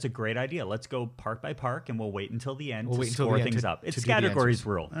 That's a great idea. Let's go park by park, and we'll wait until the end We'll to wait until score the end things to- up. It's to do the categories answers.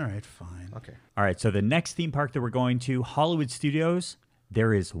 rule. All right. Fine. Okay. All right. So the next theme park that we're going to, Hollywood Studios,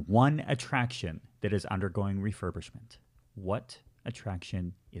 there is one attraction that is undergoing refurbishment. What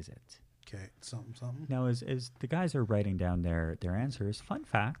attraction is it? Okay. Something. Now, as the guys are writing down their answers, fun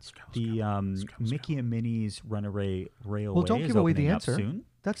fact: the Mickey and Minnie's Runaway Railway Well, don't is give away the opening up answer. soon.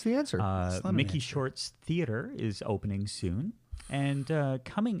 That's the answer. not an Mickey answer. Shorts Theater is opening soon, and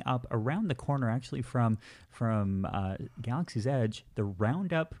coming up around the corner, actually from Galaxy's Edge, the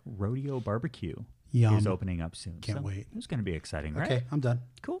Roundup Rodeo Barbecue Yum. is opening up soon. Can't So wait. It's going to be exciting, right? Okay. I'm done.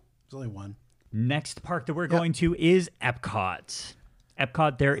 Cool. There's only one. Next park that we're going to is Epcot.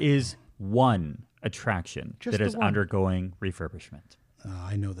 Epcot, there is one attraction Just that the is one. undergoing refurbishment.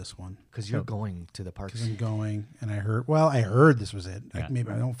 I know this one. Because you're going to the parks. Because I'm going, and I heard this was it. Yeah. Maybe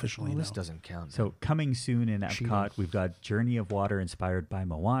I don't officially Well, know. this doesn't count. So coming soon in Epcot, Cheating. we've got Journey of Water inspired by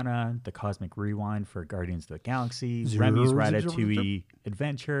Moana, the Cosmic Rewind for Guardians of the Galaxy, Remy's Ratatouille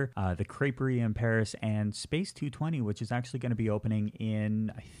Adventure, the Creperie in Paris, and Space 220, which is actually going to be opening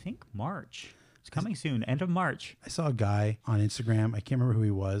in, I think, March. It's coming soon, end of March. I saw a guy on Instagram. I can't remember who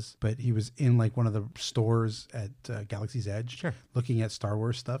he was, but he was in like one of the stores at Galaxy's Edge, Sure. looking at Star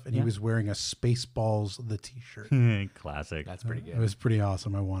Wars stuff, and he Yeah. was wearing a Spaceballs the T-shirt. Classic. That's pretty It good. was pretty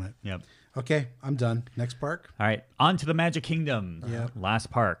awesome. I want it. Yep. Okay, I'm done. Next park. All right, on to the Magic Kingdom. Yep. Last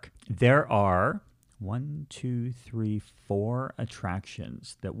park. There are 4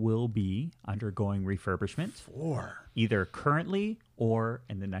 attractions that will be undergoing refurbishment. 4. Either currently or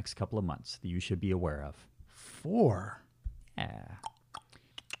in the next couple of months that you should be aware of. 4. Yeah.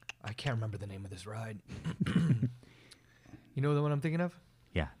 I can't remember the name of this ride. You know the one I'm thinking of?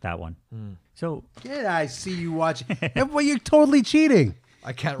 Yeah, that one. So Did I see you watching? Well, you're totally cheating.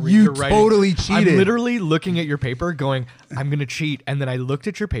 I can't read You your writing. totally cheated. I'm literally looking at your paper going, I'm going to cheat. And then I looked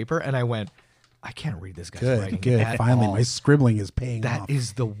at your paper and I went, I can't read this guy's writing. Good. at Finally, all. my scribbling is paying That off.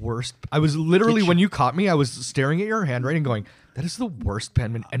 is the worst. I was literally, when you caught me, I was staring at your handwriting going, that is the worst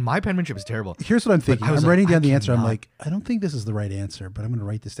penmanship. And my penmanship is terrible. Here's what I'm thinking. I was I'm like, writing down I the answer. I'm cannot. like, I don't think this is the right answer, but I'm going to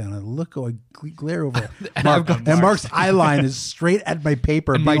write this down. I look, I glare over it. And I've got and marks. Mark's eye line is straight at my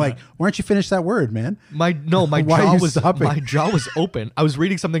paper, And being my- like, why don't you finish that word, man? My Why are jaw you was stopping? my jaw was open. I was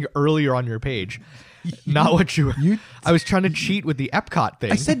reading something earlier on your page. Not what you were. I was trying to cheat with the Epcot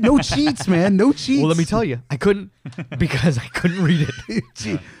thing. I said no cheats, man. No cheats. Well, let me tell you, I couldn't because I couldn't read it.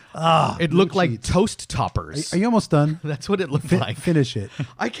 It looked like toast toppers. Are you almost done? That's what it looked like. Finish it.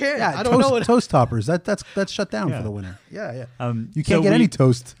 I can't. Yeah, I don't know what. toast toppers. That's shut down Yeah. for the winter. Yeah. You so can't get any we-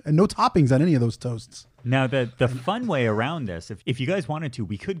 toast and no toppings on any of those toasts. Now, the fun way around this, if you guys wanted to,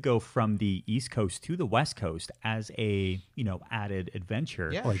 we could go from the East Coast to the West Coast as a added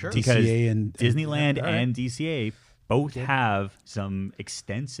adventure. Yeah, sure. Because DCA and Disneyland all right. and DCA both have some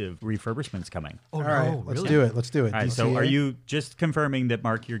extensive refurbishments coming. Oh All right, no, let's really? do it. Let's do it. All right, so DCA? are you just confirming that,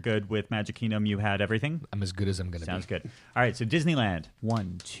 Mark, you're good with Magic Kingdom? You had everything? I'm as good as I'm gonna Sounds be. good. All right, so Disneyland,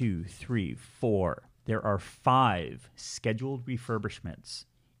 1, 2, 3, 4. There are 5 scheduled refurbishments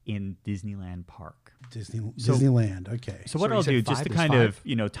in Disneyland Park. Disneyland. Okay. So what So you I'll said do, just 5 to is kind 5.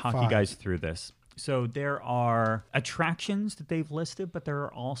 of, talk you 5. guys through this. So there are attractions that they've listed, but there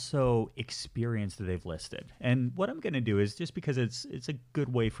are also experience that they've listed. And what I'm going to do is, just because it's a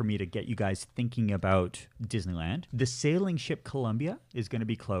good way for me to get you guys thinking about Disneyland, the sailing ship Columbia is going to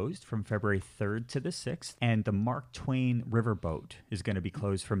be closed from February 3rd to the 6th, and the Mark Twain Riverboat is going to be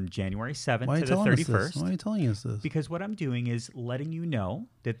closed from January 7th Why are to you the telling us 31st. this? Why are you telling us this? Because what I'm doing is letting you know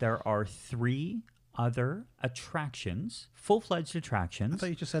that there are 3 other attractions, full-fledged attractions. I thought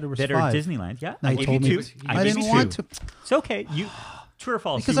you just said it was that 5. are Disneyland. Yeah, No, I you gave told you me. 2. I gave didn't you want 2. to. It's okay. You true or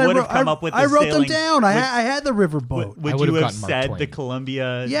false? Because you would have come up with. I the wrote them sailing, down. I had the riverboat. Would I would you have have gotten Mark said Twain. the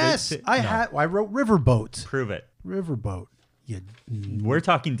Columbia? Yes, I wrote riverboat. Prove it. Riverboat. Yeah. We're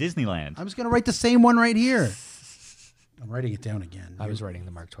talking Disneyland. I'm just gonna write the same one right here. I'm writing it down again. I was writing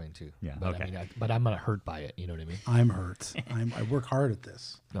the Mark Twain too. Yeah, But okay. I mean, but I'm not hurt by it. You know what I mean? I'm hurt. I work hard at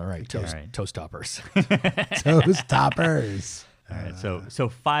this. All right, toast, All right. toast toppers. Toast toppers. All right, so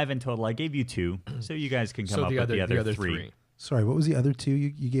 5 in total. I gave you 2, so you guys can come so up the with other, the other 3. Sorry, what was the other 2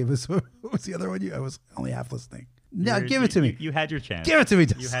 you gave us? What was the other one? I was only half listening. No, You're- give it to me. You had your chance. Give it to me.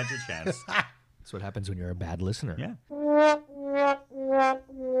 You had your chance. That's what happens when you're a bad listener. Yeah.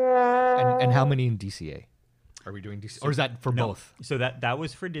 And how many in DCA? Are we doing DCA? Or is that for No. both? So that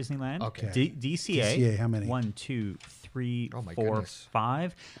was for Disneyland. Okay. DCA. DCA, how many? 1, 2, 3, Oh my 4, goodness.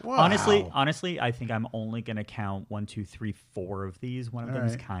 5. Wow. Honestly, I think I'm only going to count 1, 2, 3, 4 of these. One of them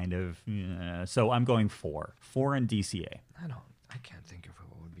is right. kind of so I'm going 4. 4 in DCA. I can't think of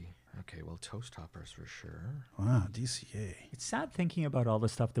what would be. Okay, well, toast toppers for sure. Wow, DCA. It's sad thinking about all the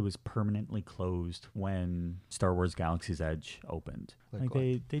stuff that was permanently closed when Star Wars Galaxy's Edge opened. Like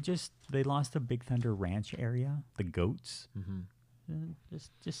they lost the Big Thunder Ranch area, the goats. Mm-hmm.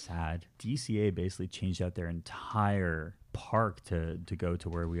 Just sad. DCA basically changed out their entire park to go to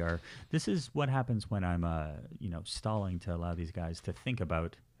where we are. This is what happens when I'm stalling to allow these guys to think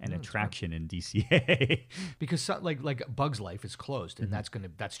about an attraction in DCA. Because like Bug's Life is closed, and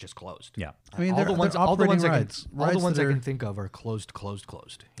that's just closed. Yeah. I mean, all the ones I can rides. all the Rides ones that I are- can think of are closed. You know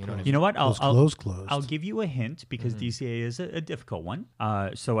what I mean? You know what? Closed. I'll give you a hint because DCA is a difficult one.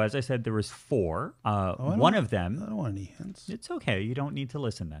 So as I said, there was 4. One of them. I don't want any hints. It's okay. You don't need to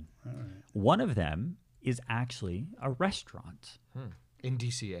listen then. One of them is actually a restaurant In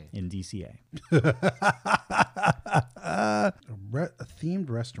DCA. in DCA. A themed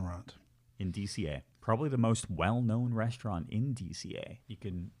restaurant. In DCA. Probably the most well-known restaurant in DCA. You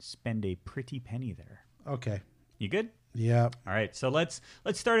can spend a pretty penny there. Okay. You good? Yeah. All right. So let's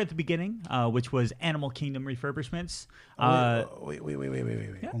start at the beginning, which was Animal Kingdom refurbishments. Wait.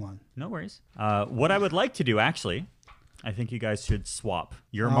 Hold on. No worries. What I would like to do, actually, I think you guys should swap.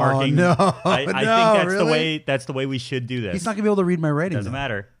 You're Oh, marking. no. I think No, that's the really? way. That's the way we should do this. He's not gonna be able to read my writing. Doesn't though.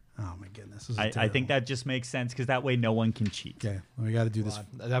 matter. Oh my goodness. This is I terrible. think that just makes sense because that way no one can cheat. Okay, we got to do this.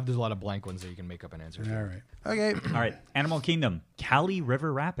 There's a lot of blank ones that you can make up an answer to. All right. Okay. All right. Animal Kingdom, Cali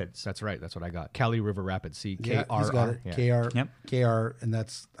River Rapids. That's right. That's what I got. Cali River Rapids. Yeah, he's got CKRR. it. Yeah. KR. Yep. KR, and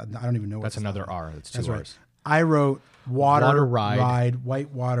that's I don't even know. What That's it's another not. R. That's 2 That's right. R's. I wrote water ride.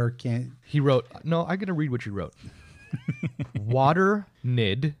 whitewater can't. He wrote. No, I'm gonna read what you wrote. Water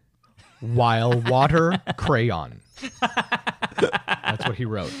nid, while water crayon. That's what he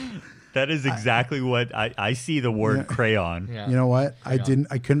wrote. That is exactly what I see the word crayon. Yeah. You know what? I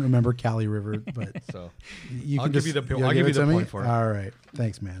couldn't remember Cali River, but So I'll give you the point for it. All right.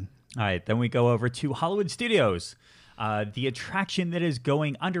 Thanks, man. All right, then we go over to Hollywood Studios. The attraction that is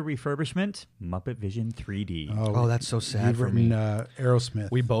going under refurbishment, Muppet Vision 3D. Oh, that's so sad You've for written, me.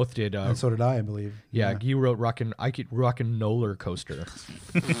 Aerosmith. We both did. And so did I believe. Yeah, you wrote Rockin' Roller Coaster.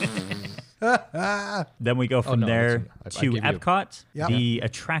 Then we go from there I to give you- Epcot, Yep. the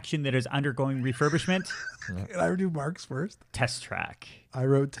attraction that is undergoing refurbishment, Can I do Mark's first? Test Track. I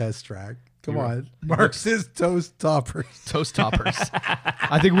wrote Test Track. Come on. Mark's is Toast Toppers. Toast Toppers.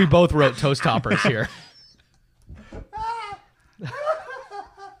 I think we both wrote Toast Toppers here.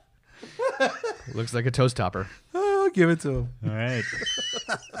 Looks like a toast topper. Oh, give it to him. All right.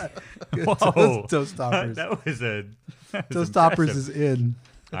 Whoa. Toast Toppers. That was Toast Toppers impressive. is in.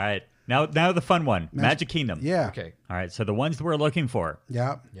 All right. Now the fun one, Magic Kingdom. Yeah. Okay. All right. So the ones that we're looking for,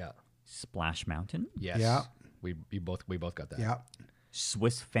 Yeah. Yeah. Splash Mountain, Yes. Yeah. We both got that. Yeah.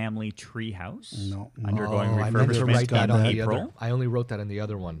 Swiss Family Treehouse, No. undergoing Oh, I meant to refurbishment write that in on the April. other. I only wrote that in the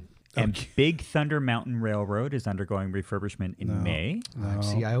other one. And Big Thunder Mountain Railroad is undergoing refurbishment in May.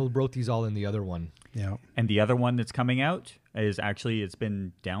 See, I wrote these all in the other one. Yeah. And the other one that's coming out is actually, it's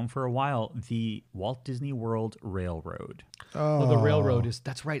been down for a while, the Walt Disney World Railroad. Well, the railroad is.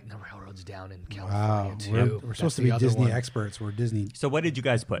 That's right. And the railroad's down in California Wow. too. We're supposed to be Disney experts. We're Disney So what did you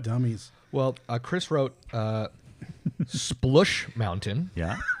guys put? dummies. Well, Chris wrote Splush Mountain.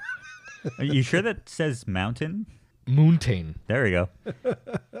 Yeah. Are you sure that says mountain? Mountain. There we go.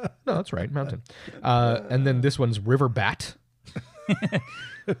 No, that's right. Mountain. And then this one's River Bat.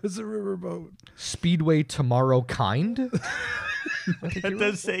 It's a riverboat. Speedway Tomorrow Kind. That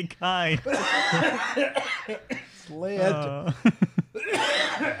does say kind. Land.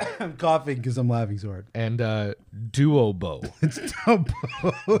 I'm coughing because I'm laughing so hard. And Duobo. It's Dumbo.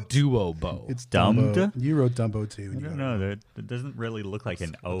 Duobo. It's Dumbed? Dumbo. You wrote Dumbo too. I don't know. That doesn't really look like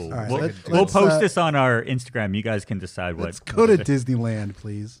an O. right, we'll let's, post this on our Instagram. You guys can decide what. Let's go to Disneyland,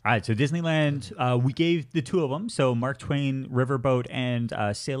 please. All right, so Disneyland, we gave the two of them. So Mark Twain Riverboat and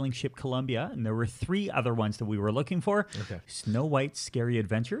Sailing Ship Columbia. And there were three other ones that we were looking for. Okay. Snow White's Scary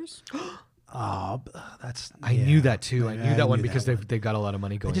Adventures. Oh, that's. I knew that too. I Yeah, knew that one knew because that they got a lot of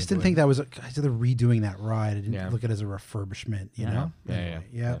money I going. just didn't into think it. that was. They're redoing that ride. I didn't Yeah. look at it as a refurbishment. You Yeah. know. Yeah, Anyway,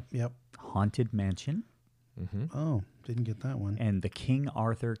 Yep. Yep. Haunted Mansion. Oh, didn't get that one. And the King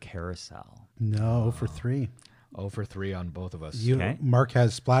Arthur Carousel. No, for 3. 0 for 3 on both of us. Okay. Mark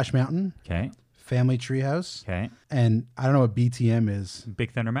has Splash Mountain, Okay. Family Treehouse, Okay. and I don't know what BTM is.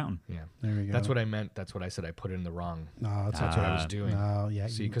 Big Thunder Mountain. Yeah. There we go. That's what I meant. That's what I said. I put it in the wrong. No, that's That's what I was doing. No, yeah.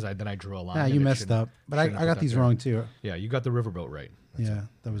 See, because then I drew a line. Yeah, and you it messed shouldn't- up. But I shouldn't have got put these that there. wrong too. Yeah, you got the riverboat right. Yeah,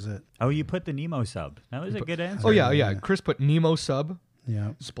 that was it. Oh, you put the Nemo sub. That was a good answer. Oh yeah. Chris put Nemo Sub,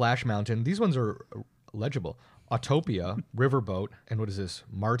 Yeah. Splash Mountain. These ones are legible. Autopia, Riverboat, and what is this?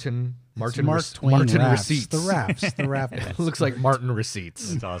 Martin Mark Rec- Twain Martin rafts. Receipts. The rafts. The raft. It looks like Martin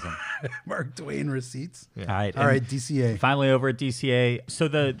Receipts. That's awesome. Mark Twain receipts. All right. All and right, DCA. Finally, over at DCA. So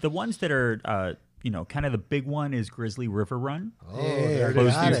the ones that are, kind of the big one is Grizzly River Run. Oh, there it Closed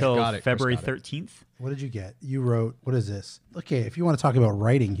is. until Got it. Chris February got it. 13th. What did you get? You wrote, what is this? Okay, if you want to talk about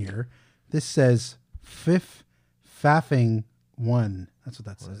writing here, this says Fifth Faffing 1. That's what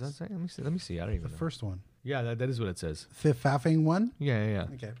that What says. does that say? Let me see. I don't even The know. first one. Yeah, that is what it says. Fifth Faffing 1? Yeah.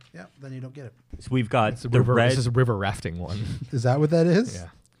 Okay, yeah, then you don't get it. So we've got It's a the river, red. This is a river rafting one. Is that what that is? Yeah.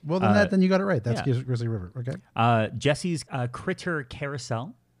 Well, then you got it right. That's yeah. Grizzly River. Okay. Jesse's Critter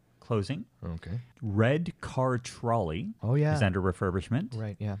Carousel closing. Okay. Red Car Trolley. Oh, yeah. Is under refurbishment.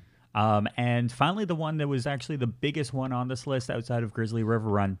 Right. Yeah. And finally, the one that was actually the biggest one on this list outside of Grizzly River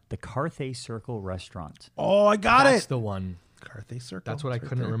Run, the Carthay Circle Restaurant. Oh, I got That's it. the one. Carthay Circle. That's what I It's right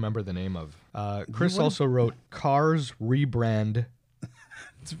couldn't there. remember the name of. Chris wouldn't- also wrote Cars Rebrand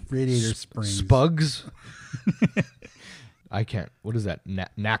It's Radiator Springs. Spugs. I can't. What is that?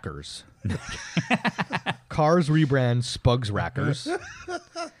 Knackers. Cars Rebrand Spugs Rackers.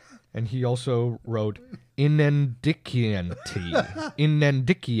 And he also wrote Inendikianti.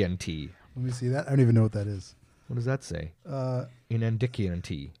 Inendikianti. Let me see that. I don't even know what that is. What does that say?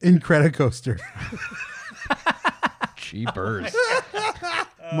 Inendikianti. Incredicoaster. Jeepers.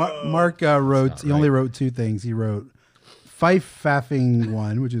 Mark wrote. He only wrote 2 things. He wrote Fife Faffing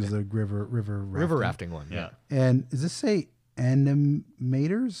 1, which is a river River rafting one. Yeah. And does this say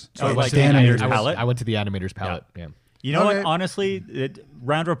animators? Oh, I like went to the Animator's animators' Palette? I went to the animator's palette. Yeah. You know Okay. what? Honestly,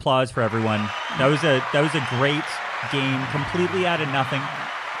 round of applause for everyone. That was a great game, completely out of nothing.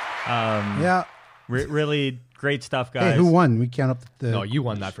 Yeah. Really great stuff, guys. Hey, who won? We count up the. No, you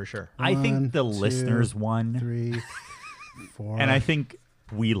won that for sure. I 1, think the 2, listeners won, 3, 4. and I think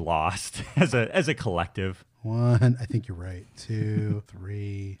we lost as a collective. 1, I think you're right. 2,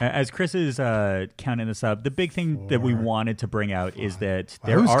 3. As Chris is counting this up, the big thing that we wanted to bring out is that Wow,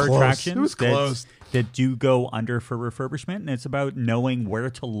 there it was are close. attractions It was close. that do go under for refurbishment, and it's about knowing where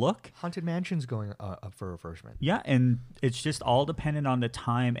to look. Haunted Mansion's going up for refurbishment. Yeah, and it's just all dependent on the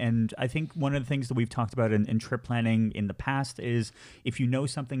time. And I think one of the things that we've talked about in trip planning in the past is if you know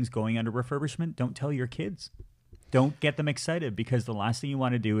something's going under refurbishment, don't tell your kids. Don't get them excited, because the last thing you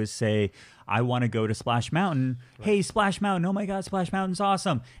want to do is say, I want to go to Splash Mountain. Right. Hey, Splash Mountain. Oh, my God, Splash Mountain's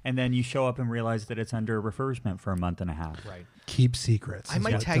awesome. And then you show up and realize that it's under refurbishment for a month and a half. Right. Keep secrets. I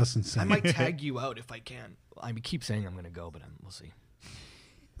might tag you out if I can. I keep saying I'm going to go, but we'll see.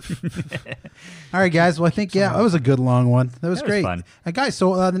 All right, guys. Well, I think, that was a good long one. That was great. Fun. Guys,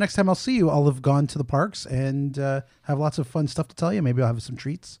 so the next time I'll see you, I'll have gone to the parks and have lots of fun stuff to tell you. Maybe I'll have some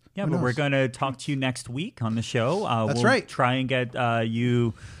treats. Yeah, Who but knows? we're going to talk to you next week on the show. That's we'll right. Try and get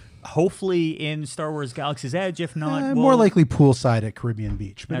you hopefully in Star Wars Galaxy's Edge. If not, more likely poolside at Caribbean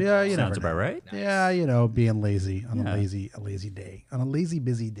Beach. But That you sounds never know. about right. Yeah, being lazy on a lazy day, on a lazy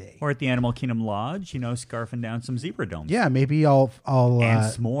busy day. Or at the Animal Kingdom Lodge, scarfing down some zebra domes. Yeah, maybe I'll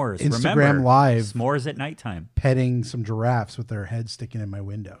and s'mores. Instagram Remember, live s'mores at nighttime. petting some giraffes with their heads sticking in my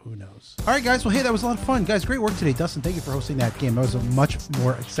window. Who knows? All right, guys. Well, hey, that was a lot of fun. Guys, great work today. Dustin, thank you for hosting that game. That was a much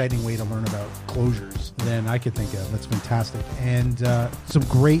more exciting way to learn about closures than I could think of. That's fantastic. And some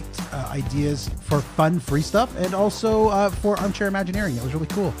great ideas for fun, free stuff, and also for Armchair Imagineering. That was really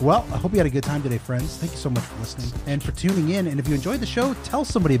cool. Well, I hope you had a good time today, friends. Thank you so much for listening and for tuning in. And if you enjoyed the show, tell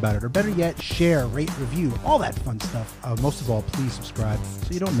somebody about it, or better yet, share, rate, review, all that fun stuff. Most of all, please subscribe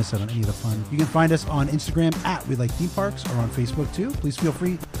so you don't miss out on any of the fun. You can find us on Instagram at We Like Theme Parks, or on Facebook too. Please feel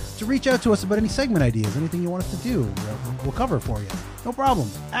free to reach out to us about any segment ideas, anything you want us to do. We'll cover for you. No problem.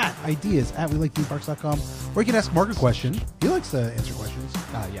 At ideas@welikethemeparks.com, or you can ask Mark a question. He likes to answer questions.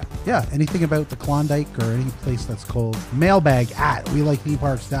 Yeah. Yeah, anything about the Klondike or any place that's cold. Mailbag at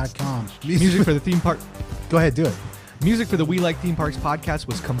welikethemeparks.com. Music for the theme park. Go ahead, do it. Music for the We Like Theme Parks podcast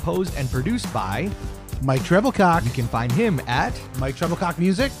was composed and produced by Mike Treblecock. You can find him at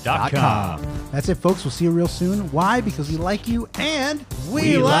MikeTreblecockMusic.com. That's it, folks. We'll see you real soon. Why? Because we like you and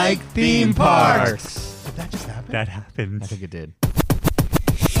we like theme parks. Did that just happen? That happened. I think it did.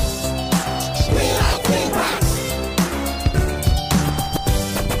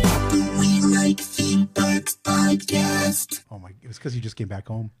 We Like Theme Parks podcast. Oh my! It was because you just came back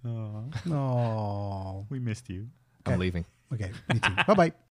home. Oh, No, we missed you. I'm leaving. Okay, me too. Bye bye.